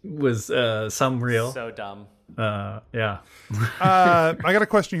it was some real. So dumb. Yeah. I got a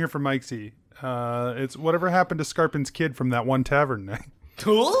question here for Mike C. It's whatever happened to Scarpin's kid from that one tavern night.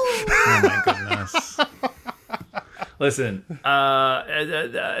 Oh my goodness. Listen,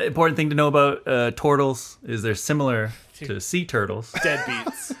 important thing to know about turtles is they're similar to sea turtles,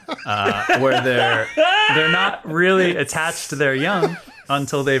 Deadbeats. where they're not really attached to their young.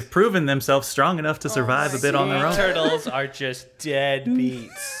 until they've proven themselves strong enough to survive a bit on their own. Turtles are just dead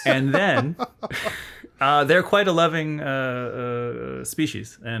beats. And then they're quite a loving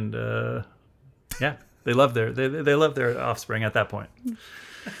species, and yeah, they love their offspring at that point.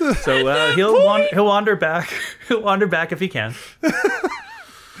 So he'll wander back. He'll wander back if he can.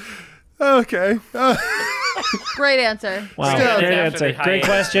 Okay. Great answer. Wow. Steph. Great After answer. the Great hiatus,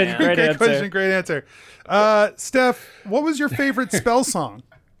 question. man. Great Great answer. question. Great answer. Steph, what was your favorite spell song?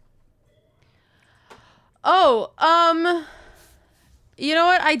 Oh, you know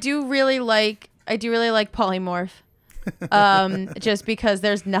what? I do really like Polymorph. Just because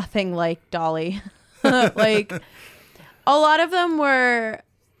there's nothing like Dolly. Like, a lot of them were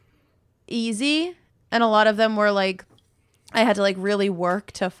easy, and a lot of them were like I had to like really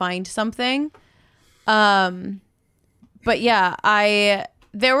work to find something. But yeah,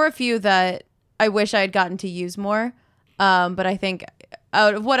 there were a few that I wish I had gotten to use more. But I think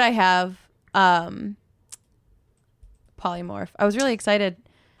out of what I have, Polymorph. I was really excited.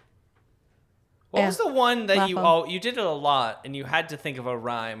 What was the one that Laugh you did it a lot and you had to think of a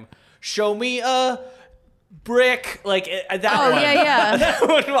rhyme? Show me a brick, like that Oh, one. yeah. That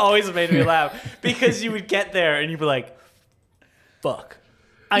one always made me laugh because you would get there and you'd be like, "Fuck."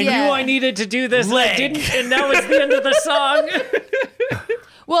 I Yeah. knew I needed to do this, and I Leg. didn't, and now it's the end of the song.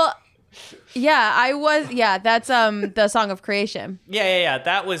 Well, yeah, I was. Yeah, that's the Song of Creation. Yeah.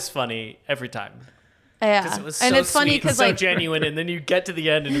 That was funny every time. Yeah, Because it was and so it's funny sweet and because so like genuine, and then you get to the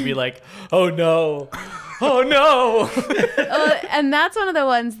end and you'd be like, "Oh no, oh no." and that's one of the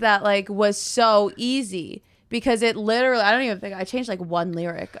ones that like was so easy because it literally, I don't even think I changed like one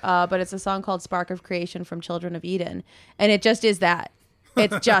lyric, but it's a song called Spark of Creation from Children of Eden. And it just is that.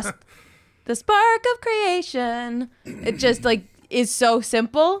 It's just the spark of creation. It just like is so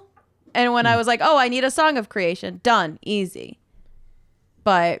simple. And when I was like, oh, I need a song of creation, done, easy.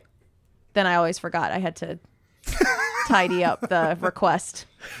 But then I always forgot I had to tidy up the request.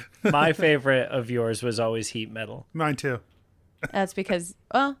 My favorite of yours was always Heat Metal. Mine too. That's because,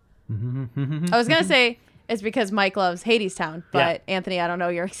 well, I was going to say it's because Mike loves Hadestown, but Anthony, I don't know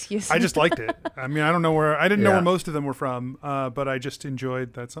your excuse. I just liked it. I mean, I don't know where I didn't know Yeah. where most of them were from, but I just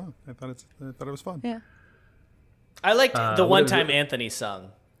enjoyed that song. I thought it was fun. Yeah. I liked the what one is time it? Anthony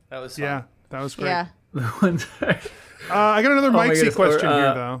sung. That was fun. Yeah, that was great. Yeah. I got another my Mikesy goodness, question or,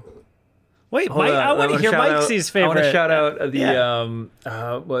 here though. Wait, Hold Mike, on, I want to hear shout out- Mike's favorite. I want to shout out the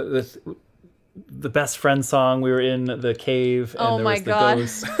Yeah. the best friend song. We were in the cave and Oh there my was the God.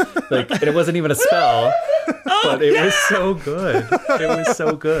 ghost. Like, and it wasn't even a spell, but it was so good. It was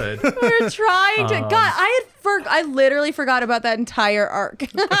so good. We're trying to. God, I literally forgot about that entire arc.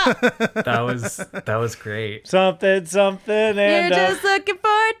 That was great. Something, and You're just looking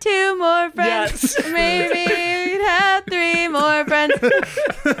for 2 more friends. Yes. Maybe we'd have 3 more friends.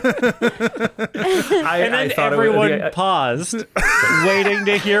 and then everyone paused, waiting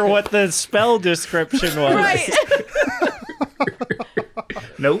to hear what the spell description was. Right.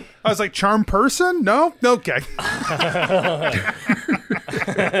 Nope. I was like, charm person? No? Okay.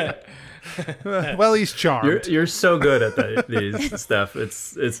 Well, he's charmed. You're so good at these stuff.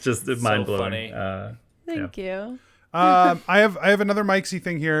 It's just mind blowing. funny. Thank you. I have another Mikesy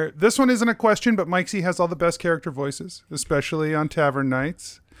thing here. This one isn't a question, but Mikesy has all the best character voices, especially on Tavern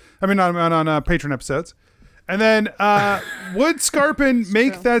Nights. I mean, on Patreon episodes. And then, would Scarpin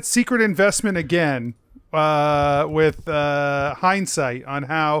make true. that secret investment again with hindsight on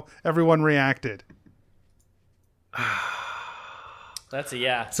how everyone reacted? That's a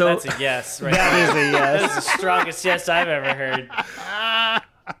yeah. So- That's a yes. Right. That is a yes. That's the strongest yes I've ever heard.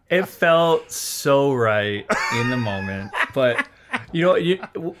 It felt so right in the moment, but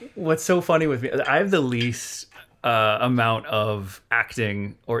what's so funny with me? I have the least amount of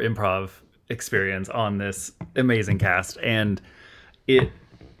acting or improv experience on this amazing cast, and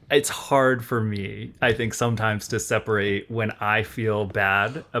it's hard for me, I think, sometimes to separate when I feel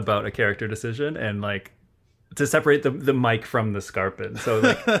bad about a character decision and like to separate the mic from the Scarpin. So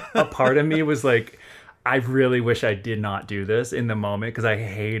like a part of me was like, I really wish I did not do this in the moment because I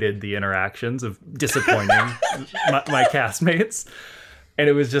hated the interactions of disappointing my castmates. And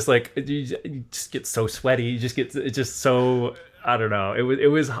it was just like, you just get so sweaty. It's just so, I don't know. It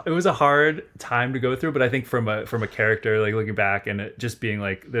was a hard time to go through, but I think from a character, like looking back and it just being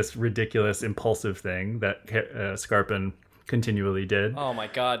like this ridiculous impulsive thing that Scarpin continually did. Oh my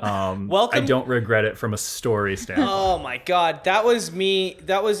god. I don't regret it from a story standpoint. Oh my god, that was me.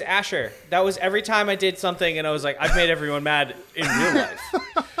 That was Asher. That was every time I did something and I was like, I've made everyone mad in real life.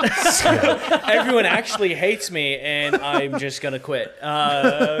 So, everyone actually hates me and I'm just gonna quit.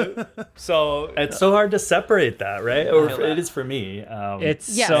 So It's so hard to separate that, right? Or feel that. it is for me. It's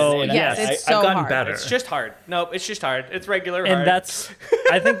Yes, so yes, it's so I've gotten hard. better. it's just hard. Nope, it's just hard. It's regular and hard.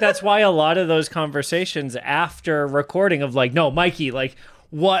 I think that's why a lot of those conversations after recording of like, no, Mikey, like,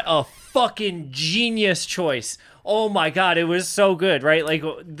 what a fucking genius choice. Oh my God, it was so good, right? Like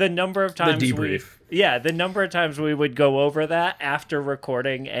the number of times debrief. the number of times we would go over that after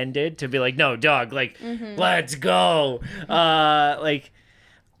recording ended to be like, no, dog, like, let's go. Guys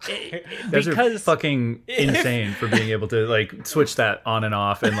are Because fucking insane for being able to like switch that on and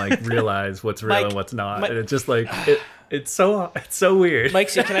off and like realize what's real Mike, and what's not. Mike- And it's just like it's so weird.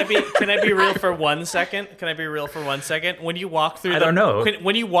 Mikesy, can I be real for 1 second? Can I be real for 1 second? When you walk through I don't know.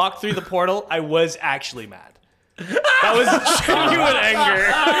 When you walk through the portal, I was actually mad. That was genuine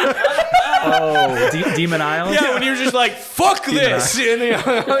anger. Oh, Demon Isle? Yeah, when you were just like, fuck this. And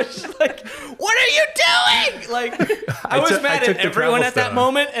I was just like, what are you doing? Like, I was I mad took at the everyone travel at that stone.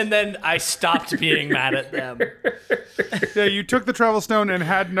 moment, and then I stopped being mad at them. Yeah, you took the travel stone and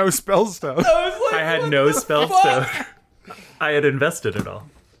had no spell stone. I was like, I had what no the spell fuck? stone. I had invested it all.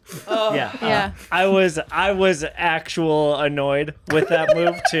 yeah, Yeah. I was actual annoyed with that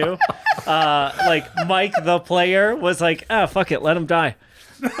move too. Like Mike, the player, was like, "Oh fuck it, let him die."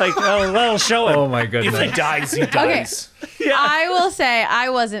 Like, that'll show him. Oh my If he goodness. dies, he dies. I will say I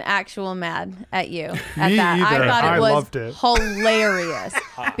wasn't actual mad at you at Me that. either. I thought I it was loved it. hilarious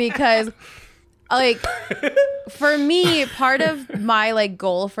because like for me, part of my like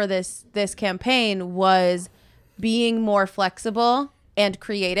goal for this campaign was being more flexible and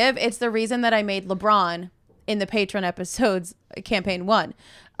creative. It's the reason that I made LeBron in the Patreon episodes campaign 1.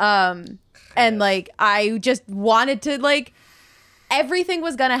 And like I just wanted to like everything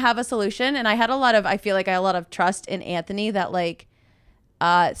was gonna have a solution, and I feel like I had a lot of trust in Anthony that like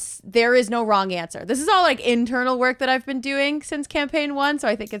there is no wrong answer. This is all like internal work that I've been doing since campaign 1, so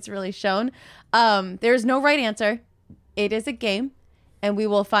I think it's really shown. There's no right answer. It is a game, and we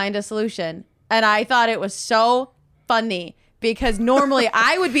will find a solution. And I thought it was so funny because normally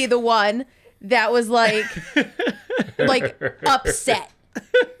I would be the one that was like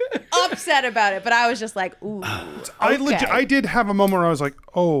upset about it, but I was just like, ooh. Okay. I did have a moment where I was like,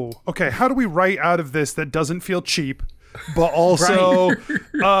 oh, okay, how do we write out of this that doesn't feel cheap, but also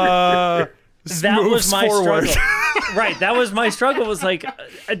That was moves my forward? struggle. Right, that was my struggle. Was like,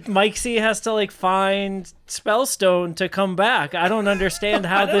 Mike C has to like find Spellstone to come back. I don't understand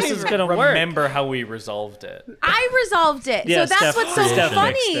how this is gonna work. Remember how we resolved it. I resolved it. Yeah, so that's Steph- what's so Steph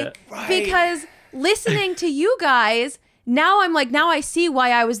funny fixed because listening to you guys, now I'm like, now I see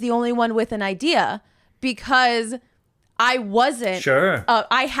why I was the only one with an idea because I wasn't. Sure.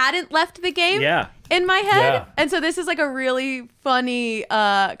 I hadn't left the game Yeah. in my head. Yeah. And so this is like a really funny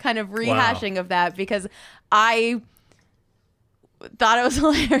kind of rehashing of that because I thought it was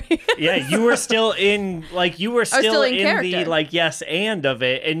hilarious. Yeah, you were still in still in in the character. like yes and of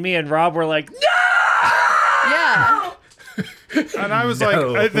it, and me and Rob were like, no! Yeah. And I was No.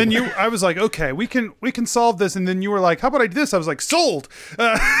 like, I was like, okay, we can solve this. And then you were like, how about I do this? I was like, sold.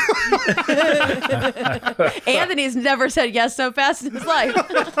 Anthony's never said yes so fast in his life.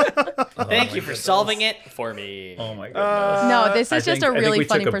 Thank you for solving it for me. Oh my goodness. No, this I is just think- a I think really we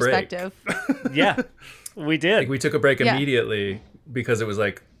funny took a break. perspective. Yeah, we did. We took a break Yeah. immediately because it was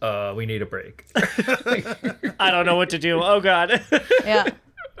like, we need a break. I don't know what to do. Oh God. Yeah.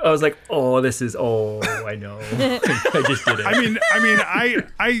 I was like, I know. I just did it.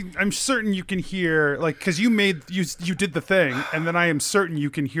 I'm certain you can hear, like, because you did the thing, and then I am certain you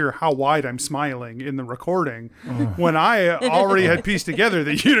can hear how wide I'm smiling in the recording when I already had pieced together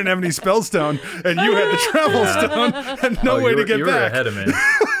that you didn't have any spellstone and you had the travel stone and no way to get you were back. ahead of me.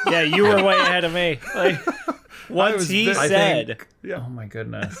 Yeah, you were way ahead of me. Like once was he ve- I said, Oh my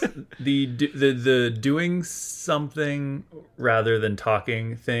goodness. The doing something rather than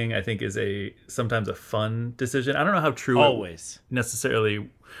talking thing, I think, is sometimes a fun decision. I don't know how true always. it necessarily.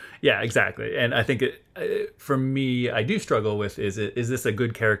 Yeah, exactly. And I think for me, I do struggle with is this a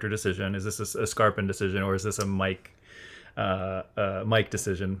good character decision? Is this a Scarpin decision, or is this a Mike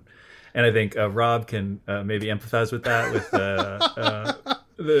decision? And I think Rob can maybe empathize with that with the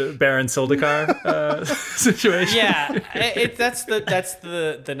Baron Sildikar situation. Yeah, that's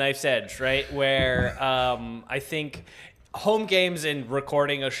the knife's edge, right? Where I think home games and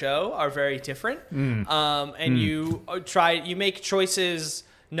recording a show are very different. You make choices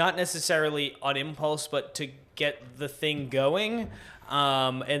not necessarily on impulse, but to get the thing going.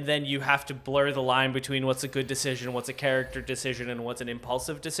 And then you have to blur the line between what's a good decision, what's a character decision, and what's an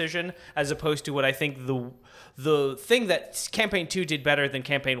impulsive decision, as opposed to what I think the thing that Campaign 2 did better than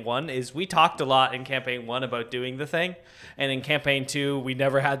Campaign 1 is we talked a lot in Campaign 1 about doing the thing, and in Campaign 2 we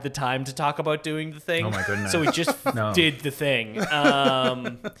never had the time to talk about doing the thing. Oh my goodness. So we just did the thing.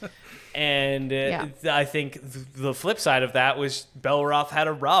 And I think the flip side of that was Belroth had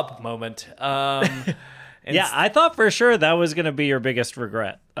a Rob moment. I thought for sure that was going to be your biggest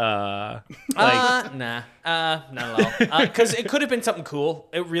regret. Not at all. Because it could have been something cool.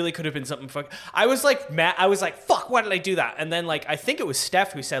 It really could have been something fun. I was like, mad. I was like, fuck, why did I do that? And then like, I think it was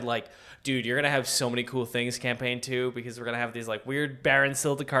Steph who said like, dude, you're going to have so many cool things Campaign 2 because we're going to have these like weird Baron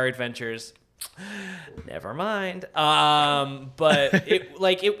Sildakar adventures. Never mind. But it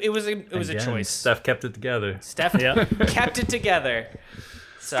was a choice. Steph kept it together. Steph kept it together.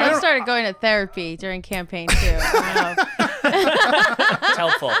 So Steph started going to therapy during Campaign 2. I don't know. it's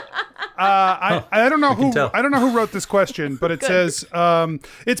helpful. I don't know who tell. wrote this question, but it says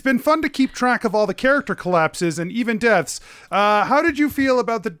it's been fun to keep track of all the character collapses and even deaths. How did you feel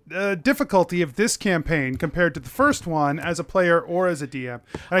about the difficulty of this campaign compared to the first one as a player or as a DM?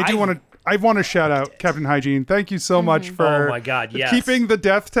 And I want to shout out Captain Hygiene. Thank you so much for Oh my God, yes. keeping the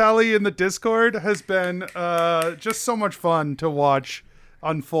death tally in the Discord. Has been just so much fun to watch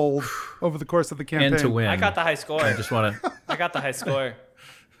unfold over the course of the campaign. And to win. I got the high score. I just want to. I got the high score.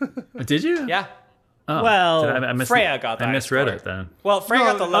 Did you? Yeah. Oh, Well, Freya got the I high misread score. it then. Well, Freya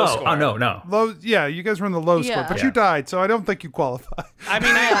got the low Oh, score. oh no. Low, yeah, you guys were in the low score, Yeah. but Yeah. you died, so I don't think you qualify. I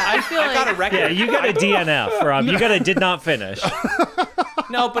mean, I feel got a like- record. Yeah, you got a DNF, Rob. You got a did not finish.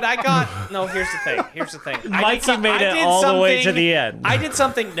 No, but I got. No, here's the thing. Mikey made it all the way to the end. I did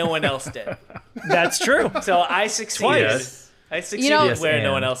something no one else did. That's true. So I succeeded. Twice. I succeeded Yes, where no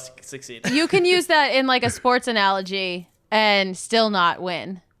and. one else succeeded. You can use that in like a sports analogy and still not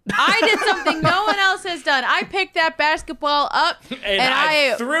win. I did something no one else has done. I picked that basketball up And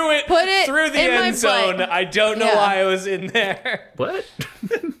I threw it put it through the in my end zone. butt. I don't know Yeah. why I was in there. What?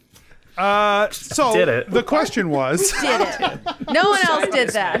 So Did it. the question was, did it. No one else did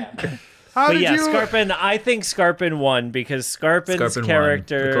that. how But did yeah, you? Scarpin, I think Scarpin won because Scarpin's Scarpin won the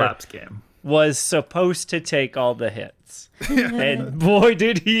character collapse game. was supposed to take all the hits. And boy,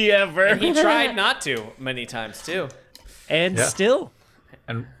 did he ever. He tried not to many times too. And Yeah. still,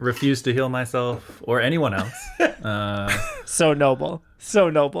 And refused to heal myself or anyone else. so noble. So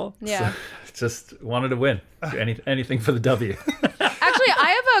noble. Yeah. Just wanted to win. Do anything for the W. Actually,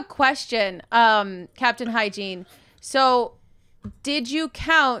 I have a question, Captain Hygiene. So, did you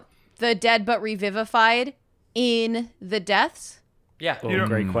count the dead but revivified in the deaths? Yeah. Oh,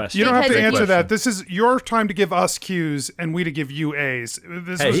 great question. You don't have to Because if answer you- that. This is your time to give us cues and we to give you A's.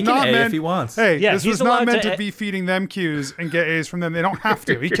 This Hey, was he can not A meant. if he wants. Hey, Yeah, this he's was not allowed meant to to A- be feeding them cues and get A's from them. They don't have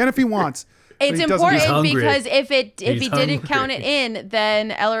to. He can if he wants. but It's he doesn't. important He's hungry. because if He's he didn't hungry. count it in,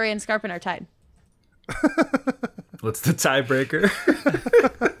 then Ellery and Scarpin are tied. What's the tiebreaker?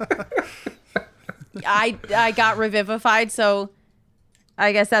 I got revivified, so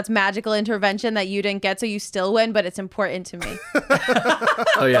I guess that's magical intervention that you didn't get, so you still win, but it's important to me.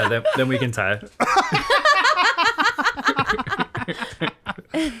 Oh yeah, then we can tie.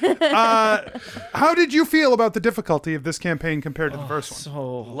 How did you feel about the difficulty of this campaign compared to the first one?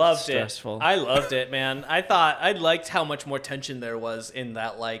 So Loved stressful. it. I loved it, man. I liked how much more tension there was in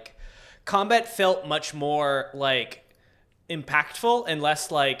that. Like, combat felt much more like impactful and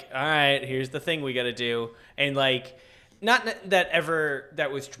less like, all right, here's the thing we got to do, and like, not that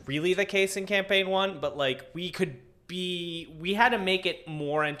was really the case in campaign 1, but like we had to make it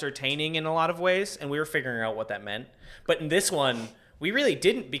more entertaining in a lot of ways, and we were figuring out what that meant. But in this one, we really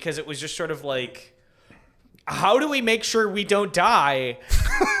didn't, because it was just sort of like, how do we make sure we don't die?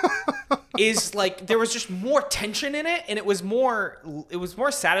 Is like, there was just more tension in it, and it was more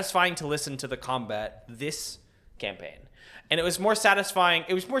satisfying to listen to the combat this campaign. And it was more satisfying,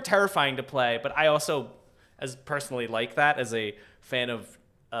 it was more terrifying to play, but I also as personally like that as a fan of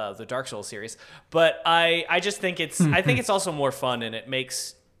the Dark Souls series. But I just think it's also more fun, and it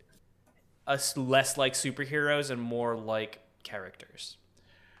makes us less like superheroes and more like characters.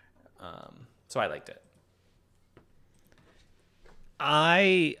 So I liked it.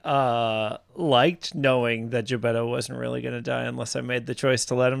 I liked knowing that Gebetto wasn't really going to die unless I made the choice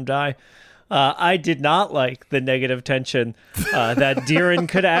to let him die. I did not like the negative tension that Diren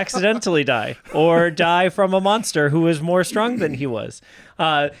could accidentally die or die from a monster who was more strong than he was.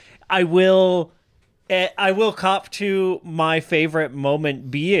 I will cop to my favorite moment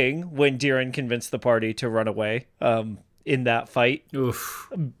being when Diren convinced the party to run away in that fight.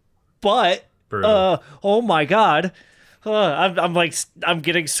 Oof. But Oh my god. I'm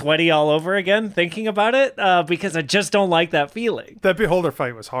getting sweaty all over again thinking about it because I just don't like that feeling. That Beholder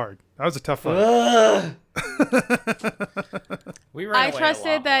fight was hard. That was a tough fight. We ran I away a trusted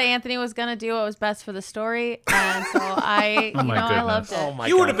lot that more. Anthony was gonna do what was best for the story, and so I, my I loved goodness. it. my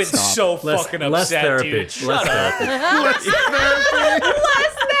You would have God, been stop. so fucking upset, less therapy. dude. Shut Less up. therapy.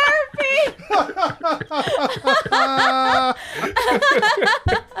 Less therapy.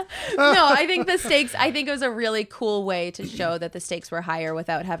 No, I think the stakes. I think it was a really cool way to show that the stakes were higher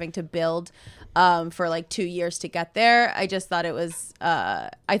without having to build for like 2 years to get there. I just thought it was.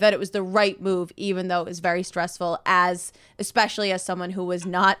 I thought it was the right move, even though it was very stressful. Especially as someone who was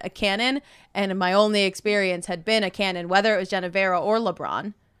not a canon, and my only experience had been a canon, whether it was Genevera or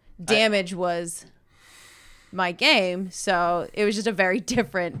LeBron. Damage was my game, so it was just a very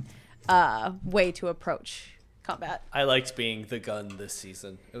different way to approach combat. I liked being the gun this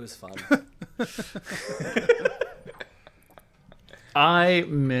season. It was fun. I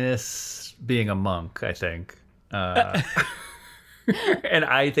miss being a monk, I think. And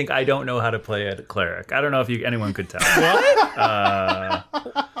I think I don't know how to play a cleric. I don't know if anyone could tell. In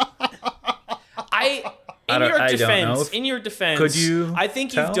don't- your I don't know defense, if- Could you I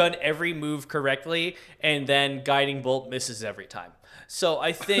think tell? you've done every move correctly, and then Guiding Bolt misses every time. So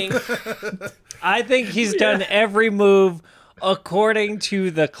I think he's done every move according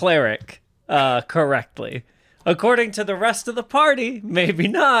to the cleric correctly. According to the rest of the party, maybe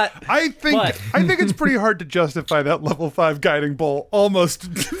not. I think it's pretty hard to justify that level 5 guiding bolt almost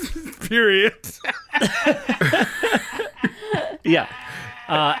period. Yeah.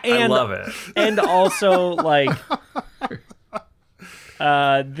 And I love it. And also, like,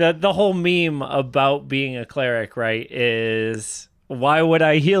 the whole meme about being a cleric, right, is why would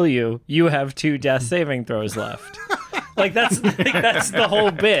I heal you? You have 2 death saving throws left. Like, that's the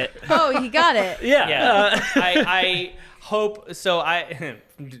whole bit. Oh, he got it. Yeah. yeah. I hope so. I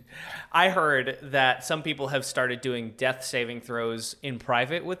heard that some people have started doing death saving throws in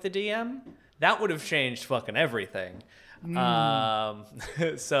private with the DM. That would have changed fucking everything. So I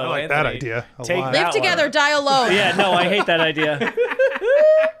like that Anthony, idea a take lot. that Live together, one. die alone. Yeah, no, I hate that idea.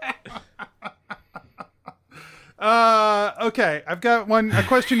 Okay, I've got a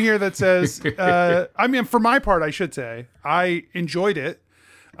question here that says, I mean, for my part, I should say, I enjoyed it,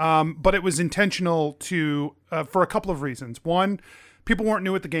 but it was intentional for a couple of reasons. One, people weren't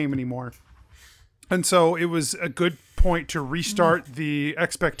new at the game anymore. And so it was a good point to restart the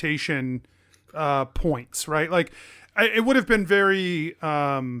expectation points, right? Like, it would have been very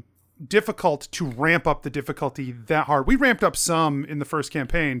difficult to ramp up the difficulty that hard. We ramped up some in the first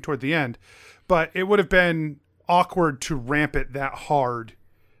campaign toward the end, but it would have been awkward to ramp it that hard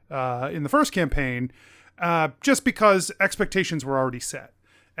in the first campaign just because expectations were already set.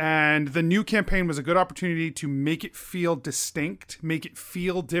 And the new campaign was a good opportunity to make it feel distinct, make it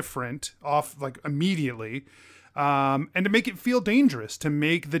feel different off like immediately, and to make it feel dangerous, to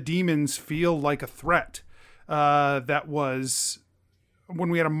make the demons feel like a threat. That was when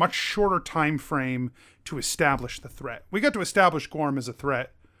we had a much shorter time frame to establish the threat. We got to establish Gorm as a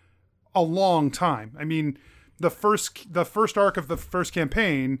threat a long time. I mean, the first arc of the first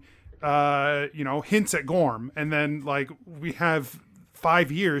campaign, hints at Gorm, and then like we have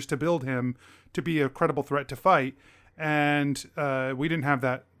 5 years to build him to be a credible threat to fight, and we didn't have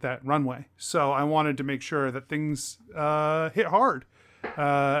that runway. So I wanted to make sure that things hit hard,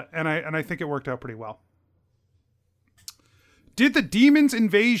 and I think it worked out pretty well. Did the demons'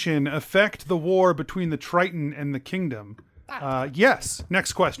 invasion affect the war between the Triton and the Kingdom? Yes.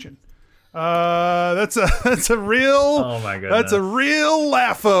 Next question. That's a real. Oh my goodness. That's a real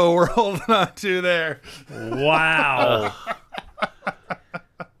laugho we're holding on to there. Wow.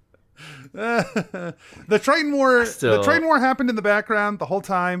 The Triton War. The Triton War happened in the background the whole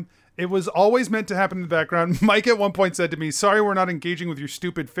time. It was always meant to happen in the background. Mike at one point said to me, "Sorry, we're not engaging with your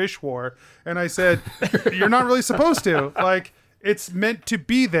stupid fish war." And I said, "You're not really supposed to. Like, it's meant to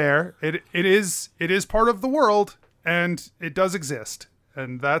be there. It is part of the world, and it does exist."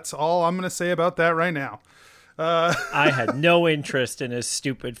 And that's all I'm going to say about that right now. I had no interest in his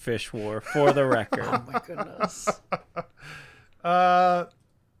stupid fish war, for the record. Oh my goodness.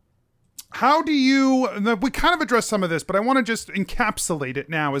 How do you... We kind of addressed some of this, but I want to just encapsulate it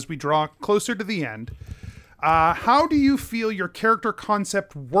now as we draw closer to the end. How do you feel your character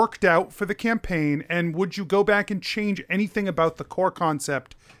concept worked out for the campaign, and would you go back and change anything about the core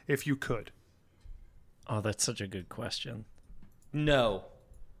concept if you could? Oh, that's such a good question. No.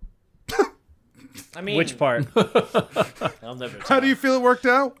 I mean, Which part? I'll never. How do you feel it worked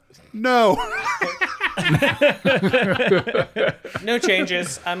out? No. No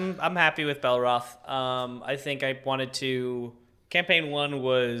changes. I'm happy with Belroth. I think I wanted to. Campaign 1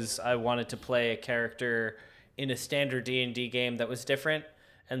 was I wanted to play a character in a standard D&D game that was different,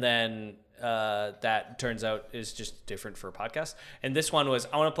 and then that turns out is just different for a podcast. And this one was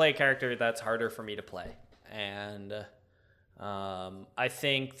I want to play a character that's harder for me to play, and I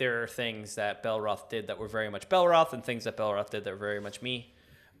think there are things that Belroth did that were very much Belroth, and things that Belroth did that were very much me.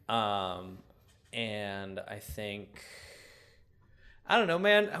 And I think I don't know,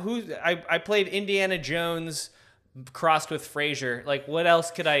 man. I played Indiana Jones crossed with Frasier. Like, what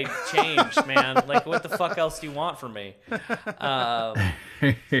else could I change, man? Like, what the fuck else do you want from me? I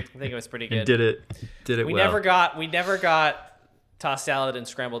think it was pretty good. Did it We well. never got tossed salad and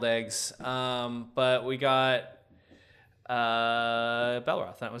scrambled eggs, but we got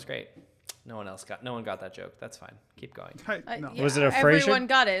Belroth. That was great. No one got that joke. That's fine. Keep going. No. Was it a Frasier? Everyone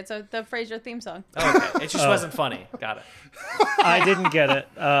got it. It's the Frasier theme song. Oh, okay. It just wasn't funny. Got it. I didn't get it.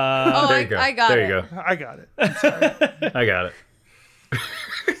 Oh, There you go. I got there it. you go. I got it. I'm sorry. I got it.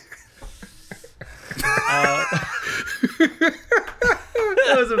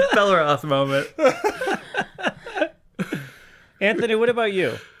 That was a Belroth moment. Anthony, what about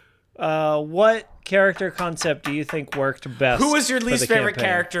you? What character concept do you think worked best? Who was your for least the favorite campaign?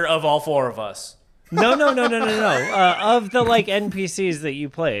 character of all four of us? No. Of the NPCs that you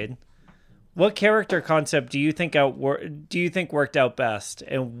played, what character concept do you think worked out best,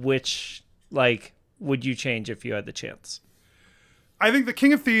 and which would you change if you had the chance? I think the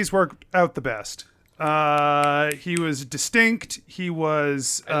King of Thieves worked out the best. He was distinct. He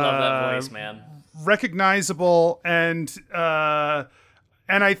was I love that voice, man. recognizable, and I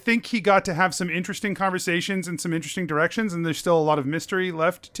think he got to have some interesting conversations and some interesting directions. And there's still a lot of mystery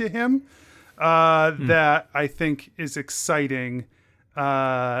left to him that I think is exciting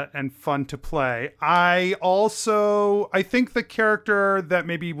and fun to play. I think the character that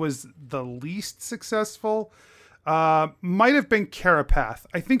maybe was the least successful might have been Carapath.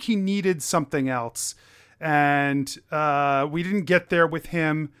 I think he needed something else, and we didn't get there with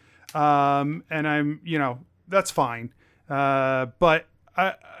him. And that's fine. But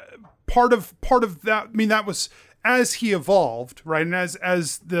part of that, I mean, that was as he evolved, right? And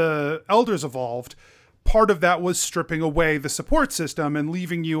as the elders evolved, part of that was stripping away the support system and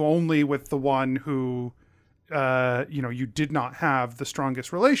leaving you only with the one who, you did not have the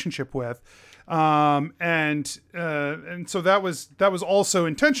strongest relationship with. And so that was also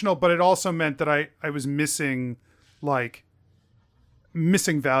intentional, but it also meant that I was missing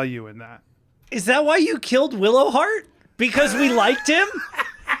value in that. Is that why you killed Willowheart? Because we liked him?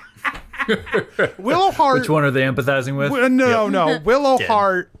 Willowheart. Which one are they empathizing with? No.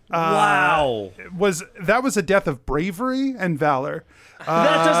 Willowheart. Wow. Was a death of bravery and valor.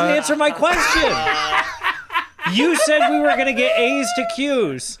 That doesn't answer my question. You said we were going to get A's to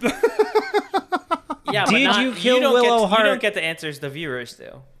Q's. Yeah, Did but you kill You Willowheart? don't get the answers the viewers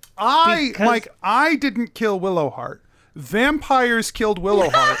do. I didn't kill Willowheart. Vampires killed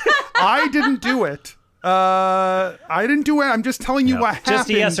Willowheart. I didn't do it. I didn't do it. I'm just telling you what Just a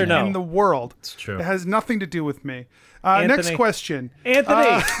happened yes or no. in the world. It's true. It has nothing to do with me. Anthony. Next question.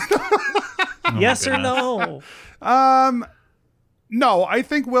 Anthony. Yes or no? No, I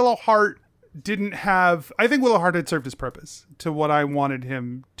think Willowheart didn't have. I think Willowheart had served his purpose to what I wanted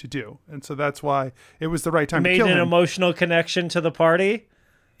him to do, and so that's why it was the right time to Made kill an him. emotional connection to the party?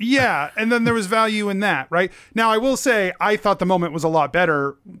 Yeah, and then there was value in that, right? Now, I will say, I thought the moment was a lot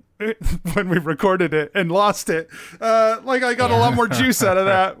better when we recorded it and lost it. I got a lot more juice out of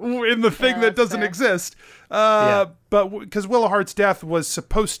that in the thing that that's doesn't fair. exist. But because Willowheart's death was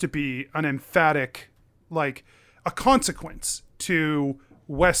supposed to be an emphatic, a consequence to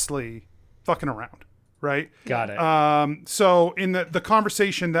Wesley fucking around, right? Got it. So in the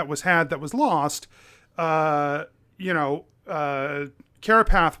conversation that was had that was lost, Carapath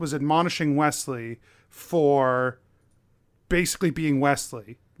was admonishing Wesley for basically being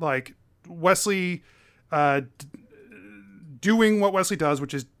Wesley. Wesley doing what Wesley does,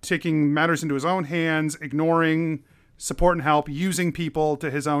 which is taking matters into his own hands, ignoring support and help, using people to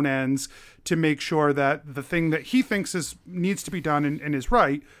his own ends to make sure that the thing that he thinks needs to be done and is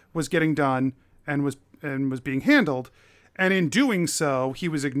right was getting done and was being handled. And in doing so, he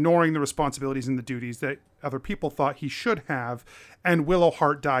was ignoring the responsibilities and the duties that other people thought he should have. And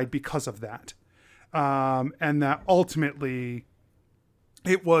Willowheart died because of that. And that ultimately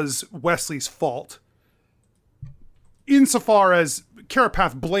it was Wesley's fault. Insofar as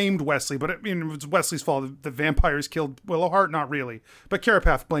Carapath blamed Wesley, but it was Wesley's fault. The vampires killed Willowheart? Not really. But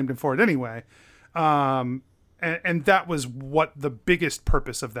Carapath blamed him for it anyway. And that was what the biggest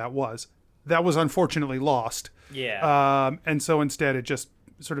purpose of that was. that was unfortunately lost. Yeah. And so instead it just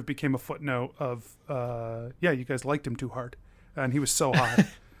sort of became a footnote of, you guys liked him too hard. And he was so hot.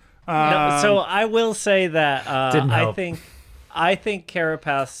 No, so I will say that Didn't help. I think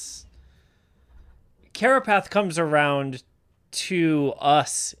Carapath comes around to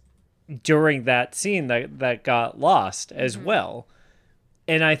us during that scene that got lost as well.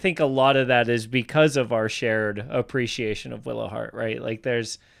 And I think a lot of that is because of our shared appreciation of Willowheart, right? Like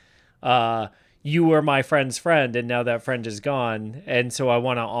there's you were my friend's friend and now that friend is gone, and so I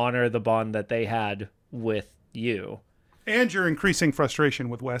want to honor the bond that they had with you. And your increasing frustration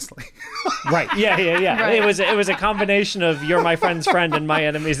with Wesley. Right. Yeah. Right. It was a combination of you're my friend's friend and my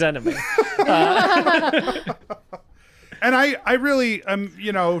enemy's enemy. And I really,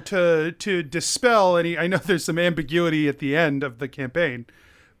 to dispel any, I know there's some ambiguity at the end of the campaign,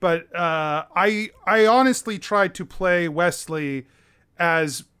 but I honestly tried to play Wesley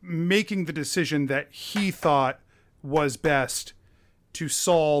as making the decision that he thought was best to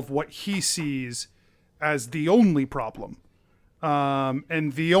solve what he sees as the only problem.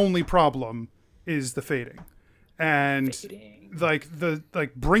 And the only problem is the fading. And like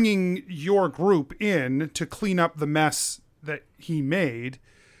bringing your group in to clean up the mess that he made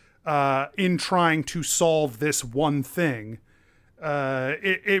in trying to solve this one thing.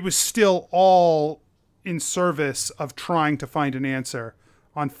 It was still all in service of trying to find an answer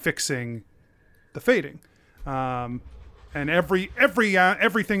on fixing the fading. And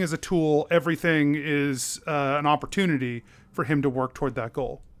everything is a tool. Everything is an opportunity for him to work toward that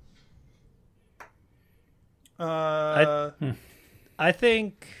goal. I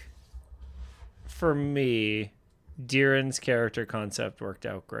think for me, Deeran's character concept worked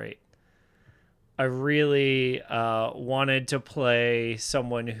out great. I really wanted to play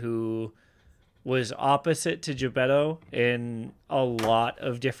someone who was opposite to Gebetto in a lot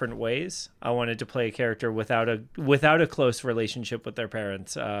of different ways. I wanted to play a character without a close relationship with their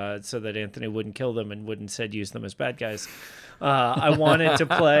parents, so that Anthony wouldn't kill them and would instead use them as bad guys. I wanted to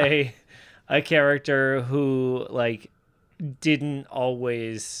play a character who like didn't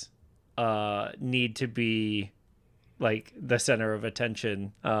always need to be like the center of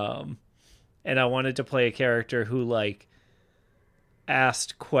attention, and I wanted to play a character who like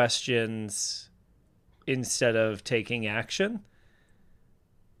asked questions instead of taking action.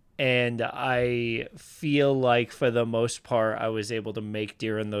 And I feel like for the most part I was able to make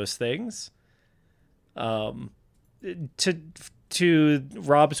Deeran those things. To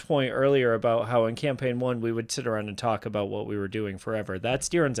Rob's point earlier about how in campaign 1 we would sit around and talk about what we were doing forever. That's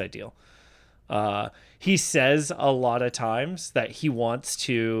Deeran's ideal. He says a lot of times that he wants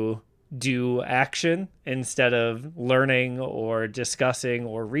to do action instead of learning or discussing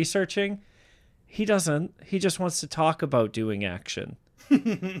or researching. He doesn't. He just wants to talk about doing action.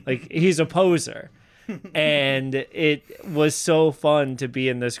 Like he's a poser. And it was so fun to be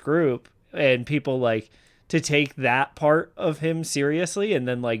in this group and people like to take that part of him seriously and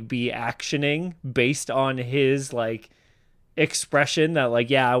then like be actioning based on his like expression that like,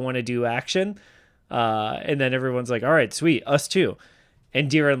 yeah, I want to do action. And then everyone's like, all right, sweet, us too. And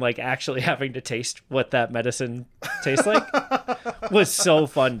Deeran like actually having to taste what that medicine tastes like was so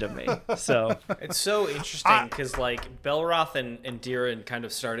fun to me. So it's so interesting because like Belroth and Deeran kind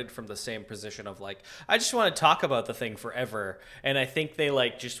of started from the same position of like, I just want to talk about the thing forever. And I think they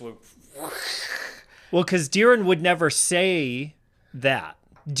like just would. Well, because Deeran would never say that.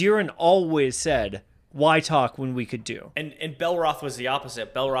 Deeran always said, why talk when we could do? And Belroth was the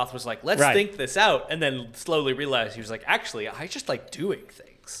opposite. Belroth was like, let's Right. think this out. And then slowly realized he was like, actually, I just like doing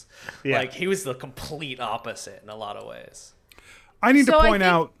things. Yeah. Like he was the complete opposite in a lot of ways. I need to So I point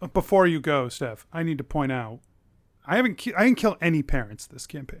think- out before you go, Steph. I need to point out I didn't kill any parents this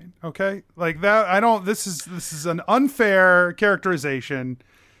campaign. Okay, like that. I don't. This is an unfair characterization.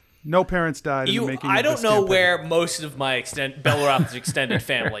 No parents died in the making I of don't this know campaign. where most of my Belroth's extended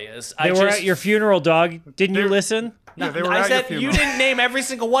family is. They were at your funeral, dog. Didn't you listen? Yeah, they were I at said your you funeral. didn't name every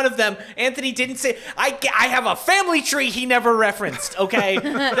single one of them. Anthony didn't say. I have a family tree he never referenced. Okay,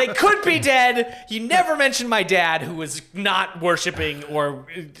 they could be dead. He never mentioned my dad, who was not worshiping or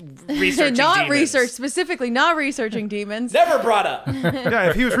researching not demons. specifically not researching demons. Never brought up. Yeah,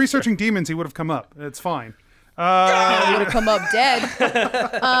 if he was researching demons, he would have come up. It's fine. Would have come up dead.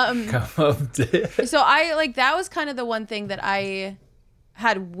 Come up dead. So I like that was kind of the one thing that I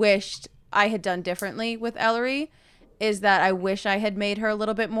had wished I had done differently with Ellery, is that I wish I had made her a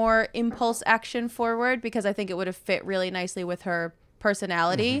little bit more impulse action forward, because I think it would have fit really nicely with her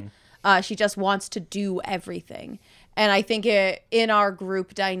personality. She just wants to do everything. And I think it in our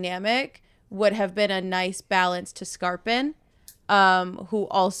group dynamic would have been a nice balance to Scarpin. who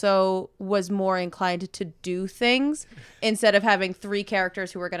also was more inclined to do things instead of having 3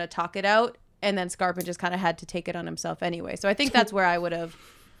 characters who were going to talk it out, and then Scarpin just kind of had to take it on himself anyway. So I think that's where I would have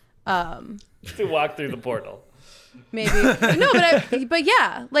To walk through the portal. maybe no, but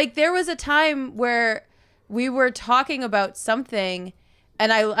yeah, like there was a time where we were talking about something,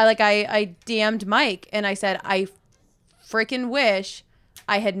 and I DM'd Mike and I said I freaking wish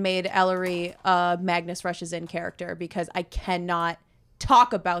I had made Ellery Magnus Rushes In character because I cannot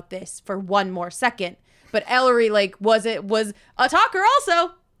talk about this for one more second. But Ellery was a talker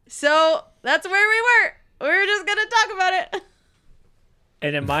also, so that's where we were. We were just gonna talk about it.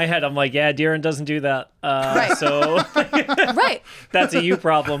 And in my head, I'm like, yeah, Darren doesn't do that. Right. So Right. that's a you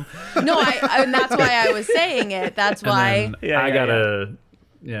problem. No, and that's why I was saying it. That's why. Then I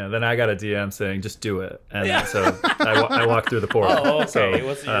gotta DM saying just do it, and so I walk through the portal. Oh, okay. So, It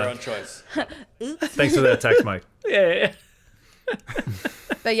wasn't your own choice. thanks for that text, Mike. Yeah.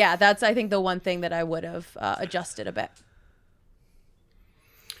 But yeah, that's I think the one thing that I would have adjusted a bit.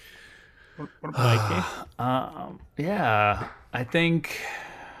 Mikey. Yeah, I think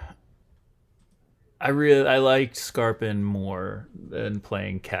I liked Scarpin more than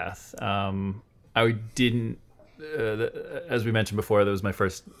playing Keth. I didn't, as we mentioned before, that was my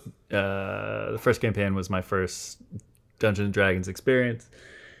first. The first campaign was my first Dungeons and Dragons experience,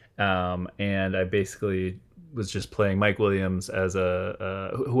 and I basically was just playing Mike Williams as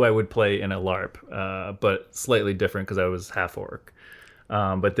who I would play in a LARP, but slightly different because I was half orc.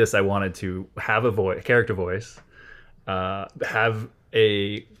 But this, I wanted to have a character voice, have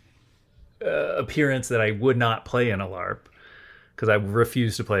a appearance that I would not play in a LARP because I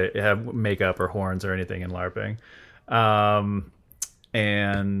refuse to have makeup or horns or anything in LARPing.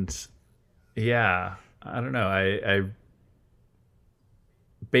 And yeah, I don't know. I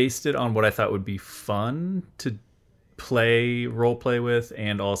based it on what I thought would be fun to role play with,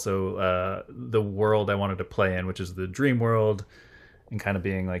 and also the world I wanted to play in, which is the dream world, and kind of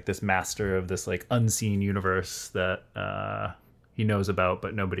being like this master of this like unseen universe that he knows about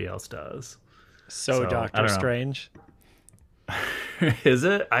but nobody else does. So I Doctor don't know. Strange. Is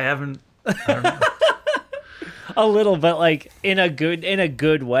it? I don't know. A little, but like in a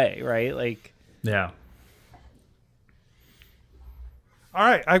good way, right? Like Yeah. All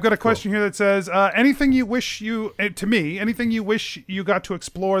right, I've got a question here that says, anything you wish anything you wish you got to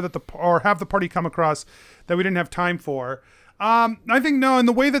explore or have the party come across that we didn't have time for? I think no. In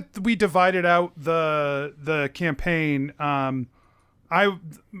the way that we divided out the campaign,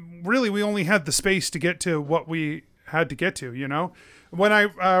 we only had the space to get to what we had to get to. You know, when I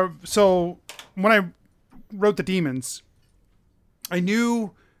wrote the demons, I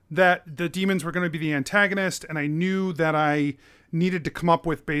knew that the demons were going to be the antagonist, and I knew that I needed to come up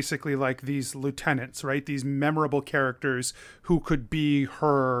with basically like these lieutenants, right? These memorable characters who could be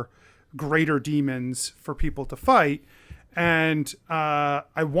her greater demons for people to fight. And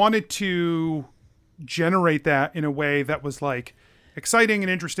I wanted to generate that in a way that was like exciting and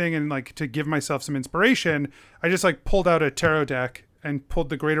interesting, and like to give myself some inspiration. I just like pulled out a tarot deck and pulled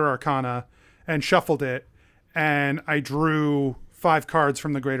the Greater Arcana and shuffled it, and I drew 5 cards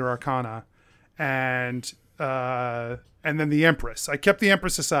from the Greater Arcana, and then the Empress. I kept the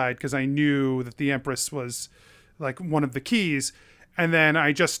Empress aside because I knew that the Empress was like one of the keys, and then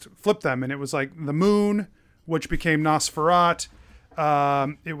I just flipped them, and it was like the Moon, which became Nosferat.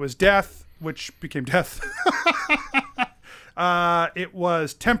 It was Death, which became Death. It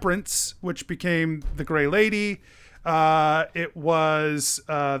was Temperance, which became the Grey Lady. It was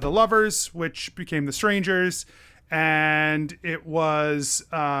the Lovers, which became the Strangers. And it was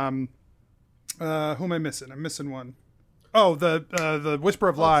who am I missing? I'm missing one. Oh, the Whisper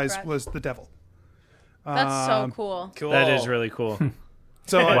of Lies Scratch. was the Devil. That's so cool. Cool. that is really cool.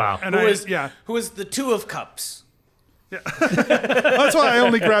 So Wow. and Who yeah. is the Two of Cups? That's why I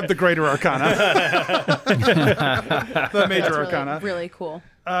only grabbed the Greater Arcana, the Major That's Arcana. really cool.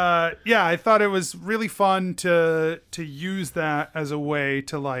 Yeah, I thought it was really fun to use that as a way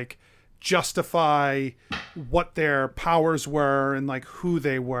to like justify what their powers were and like who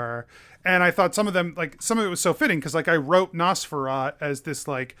they were. And I thought some of it was so fitting because like I wrote Nosferat as this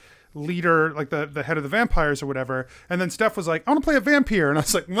like leader, like the head of the vampires or whatever. And then Steph was like, I want to play a vampire. And I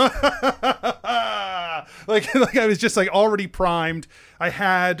was like, like I was just like already primed. I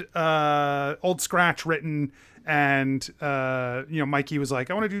had Old Scratch written, and Mikey was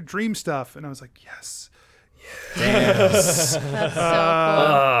like, I want to do dream stuff. And I was like, yes. That's so cool.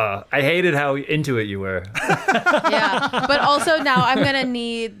 I hated how into it you were. Yeah, but also now I'm gonna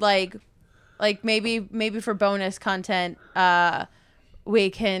need like maybe for bonus content,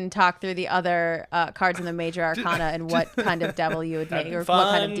 we can talk through the other cards in the major arcana and what kind of devil you would make, or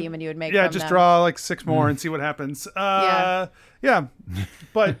what kind of demon you would make. Yeah, from just them. draw like 6 more and see what happens. Yeah,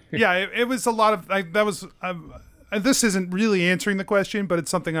 but yeah, it was a lot of that was. This isn't really answering the question, but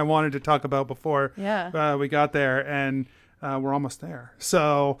it's something I wanted to talk about before we got there, and we're almost there.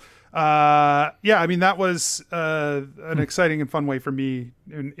 So yeah, I mean that was an exciting and fun way for me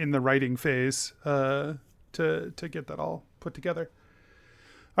in the writing phase to get that all put together.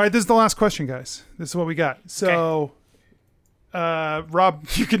 All right, this is the last question, guys. This is what we got. So, Rob,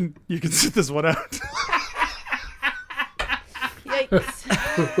 you can sit this one out. Yikes.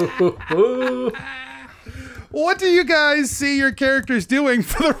 What do you guys see your characters doing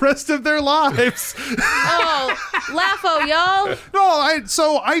for the rest of their lives? Oh, laugh-o, y'all. No,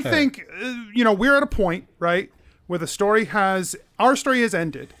 I think we're at a point, right, where our story has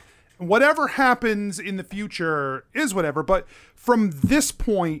ended. Whatever happens in the future is whatever, but from this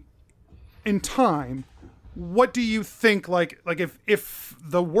point in time, what do you think, like if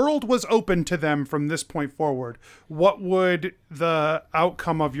the world was open to them from this point forward, what would the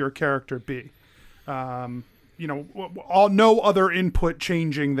outcome of your character be? No other input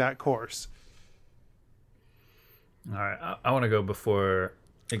changing that course. All right, I want to go before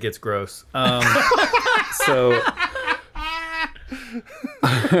it gets gross. So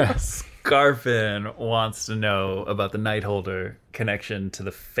Scarfin wants to know about the Nightholder connection to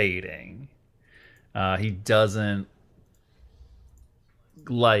the fading. He doesn't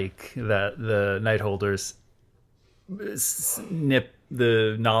like that the Nightholders snip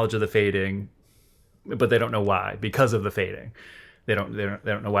the knowledge of the fading, but they don't know why, because of the fading. They don't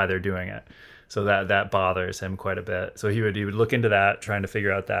know why they're doing it. So that bothers him quite a bit. So he would look into that, trying to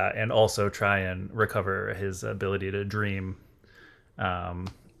figure out that, and also try and recover his ability to dream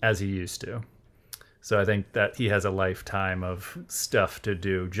as he used to. So I think that he has a lifetime of stuff to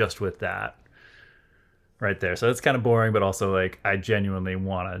do just with that right there. So it's kind of boring, but also like I genuinely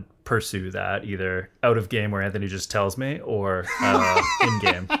want to pursue that, either out of game where Anthony just tells me, or in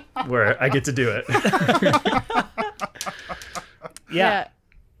game where I get to do it. Yeah.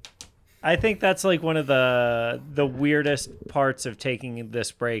 I think that's like one of the weirdest parts of taking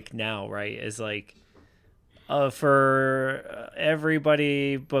this break now, right? Is like for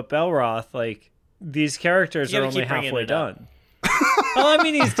everybody but Belroth, like these characters are only halfway done. Well, I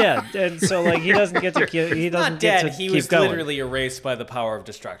mean, he's dead, and so like he doesn't get to keep. He doesn't Not get dead. to He keep was going. literally erased by the power of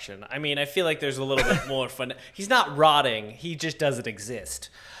destruction. I mean, I feel like there's a little bit more fun. He's not rotting. He just doesn't exist.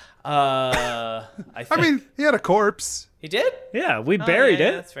 I mean, he had a corpse. He did? Yeah, we buried yeah,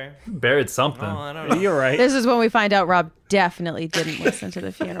 it. That's fair. Buried something. Oh, I don't know. You're right. This is when we find out Rob definitely didn't listen to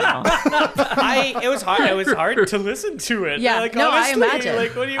the funeral. It was hard. It was hard to listen to it. Yeah, like, no, honestly, I imagine.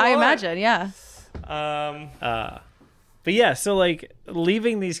 Like, what do you I want? imagine, yeah. But yeah, so like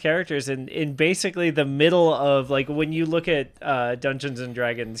leaving these characters in basically the middle of like when you look at Dungeons and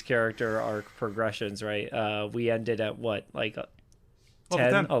Dragons character arc progressions, right? We ended at what, like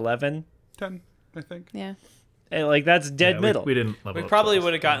 10, 11? 10, I think. Yeah. And, like that's dead middle. We didn't level We up probably to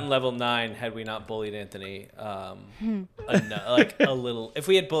would have gotten level 9 had we not bullied Anthony. Like a little. If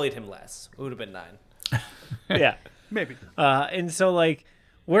we had bullied him less, it would have been 9. Yeah. Maybe. And so like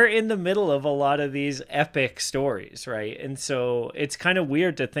we're in the middle of a lot of these epic stories, right? And so it's kind of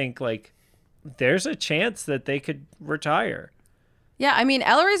weird to think like there's a chance that they could retire. Yeah, I mean,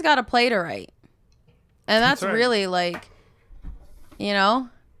 Ellery's got a play to write. And that's right. really like,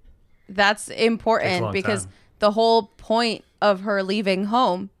 that's Takes a important long because time. the whole point of her leaving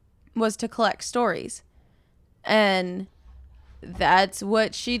home was to collect stories. And that's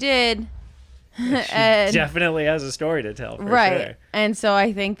what she did. And Definitely has a story to tell, for right. sure. And so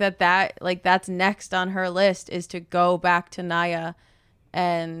I think that's next on her list is to go back to Naya,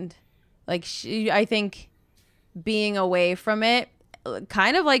 and like I think being away from it,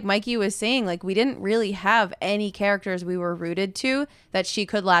 kind of like Mikey was saying, like we didn't really have any characters we were rooted to that she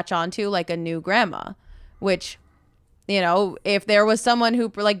could latch onto, like a new grandma, which, if there was someone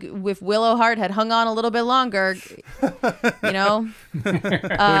who, like, if Willowheart had hung on a little bit longer, Who knows?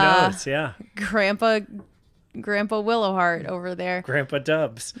 Yeah. Grandpa Willowheart over there. Grandpa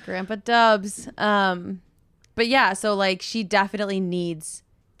Dubs. Grandpa Dubs. But yeah, so like she definitely needs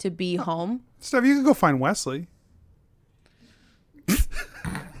to be home. Steph, you could go find Wesley.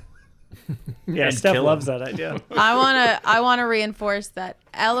 Yeah, And Steph kill loves him. that idea. I wanna reinforce that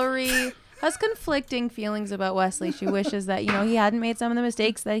Ellery has conflicting feelings about Wesley. She wishes that, he hadn't made some of the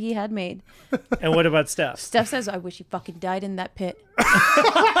mistakes that he had made. And what about Steph? Steph says, I wish he fucking died in that pit.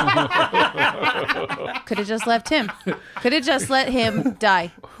 Could have just left him. Could have just let him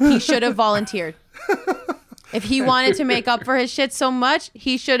die. He should have volunteered. If he wanted to make up for his shit so much,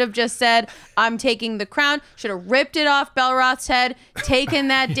 he should have just said, I'm taking the crown, should have ripped it off Belroth's head, taken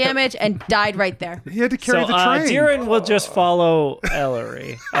that damage, and died right there. He had to carry So the train. Diren will just follow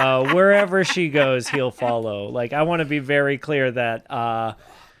Ellery. Wherever she goes, he'll follow. Like, I want to be very clear that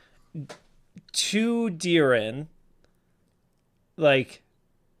to Diren, like,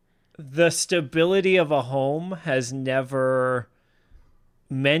 the stability of a home has never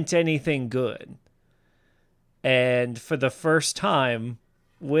meant anything good. And for the first time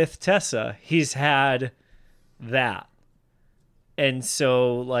with Tessa, he's had that. And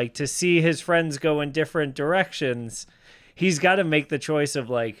so, like, to see his friends go in different directions, he's got to make the choice of,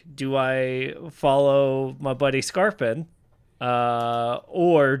 like, do I follow my buddy Scarpin?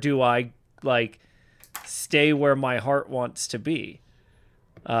 Or do I, like, stay where my heart wants to be?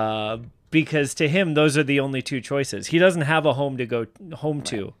 Because to him, those are the only two choices. He doesn't have a home to go home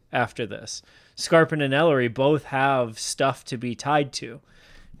to after this. Scarpin and Ellery both have stuff to be tied to.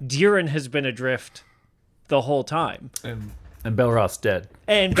 Diren has been adrift the whole time. And Belroth's dead.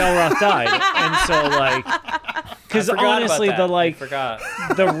 And Belroth died. And so, like, because honestly,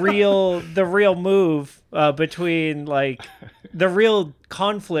 the real move between, like, the real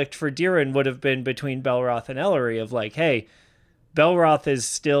conflict for Diren would have been between Belroth and Ellery of, like, hey, Belroth is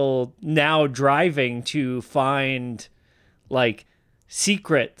still now driving to find, like,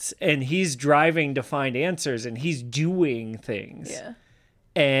 secrets, and he's driving to find answers, and he's doing things. Yeah.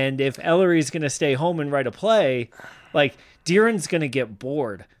 And if Ellery's going to stay home and write a play, like, Diren's going to get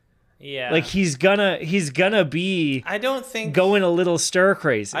bored. Yeah. Like, he's gonna be I don't think going a little stir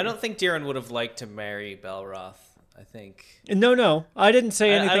crazy. I don't think Diren would have liked to marry Belroth. I think. No, I didn't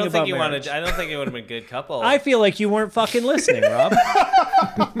say anything I don't about think marriage. I don't think it would have been a good couple. I feel like you weren't fucking listening, Rob.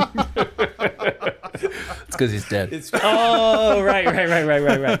 It's because he's dead. Oh, right.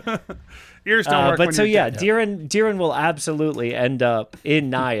 Ears don't work. But when so you're yeah, dead. Diren will absolutely end up in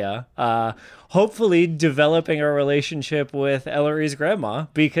Naya. Hopefully developing a relationship with Ellery's grandma,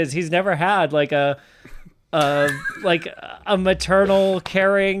 because he's never had like a maternal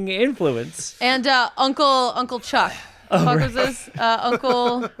caring influence. And Uncle Chuck. What was this?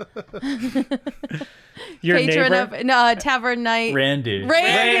 Uncle Your patron neighbor, of Tavern Night. Randy.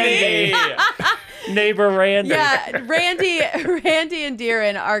 Randy. neighbor Randy. Yeah, Randy and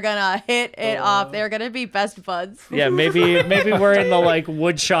Diren are gonna hit it off. They're gonna be best buds. Yeah, maybe we're in the like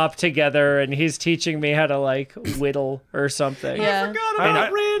wood shop together, and he's teaching me how to like whittle or something. Yeah.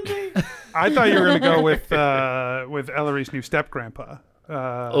 Randy. I thought you were going to go with Ellery's new step grandpa,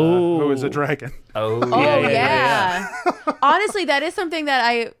 who is a dragon. Oh, Oh yeah. yeah. Honestly, that is something that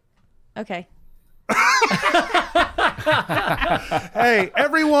I. Okay. Hey,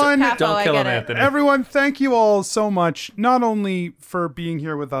 everyone. Capo, Don't I kill get him, it. Anthony. Everyone, thank you all so much, not only for being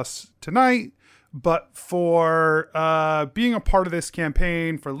here with us tonight, but for being a part of this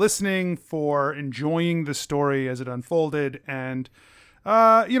campaign, for listening, for enjoying the story as it unfolded, and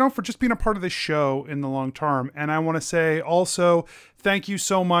for just being a part of this show in the long term. And I want to say also thank you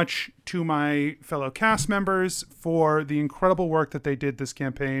so much to my fellow cast members for the incredible work that they did this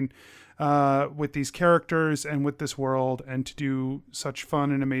campaign with these characters and with this world, and to do such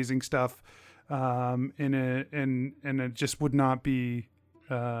fun and amazing stuff. And it just would not be,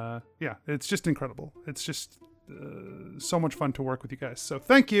 it's just incredible. It's just so much fun to work with you guys. So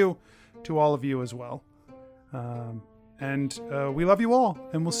thank you to all of you as well. And we love you all,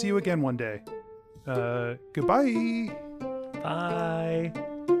 and we'll see you again one day. Goodbye. Bye.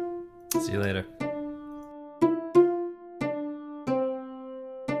 See you later.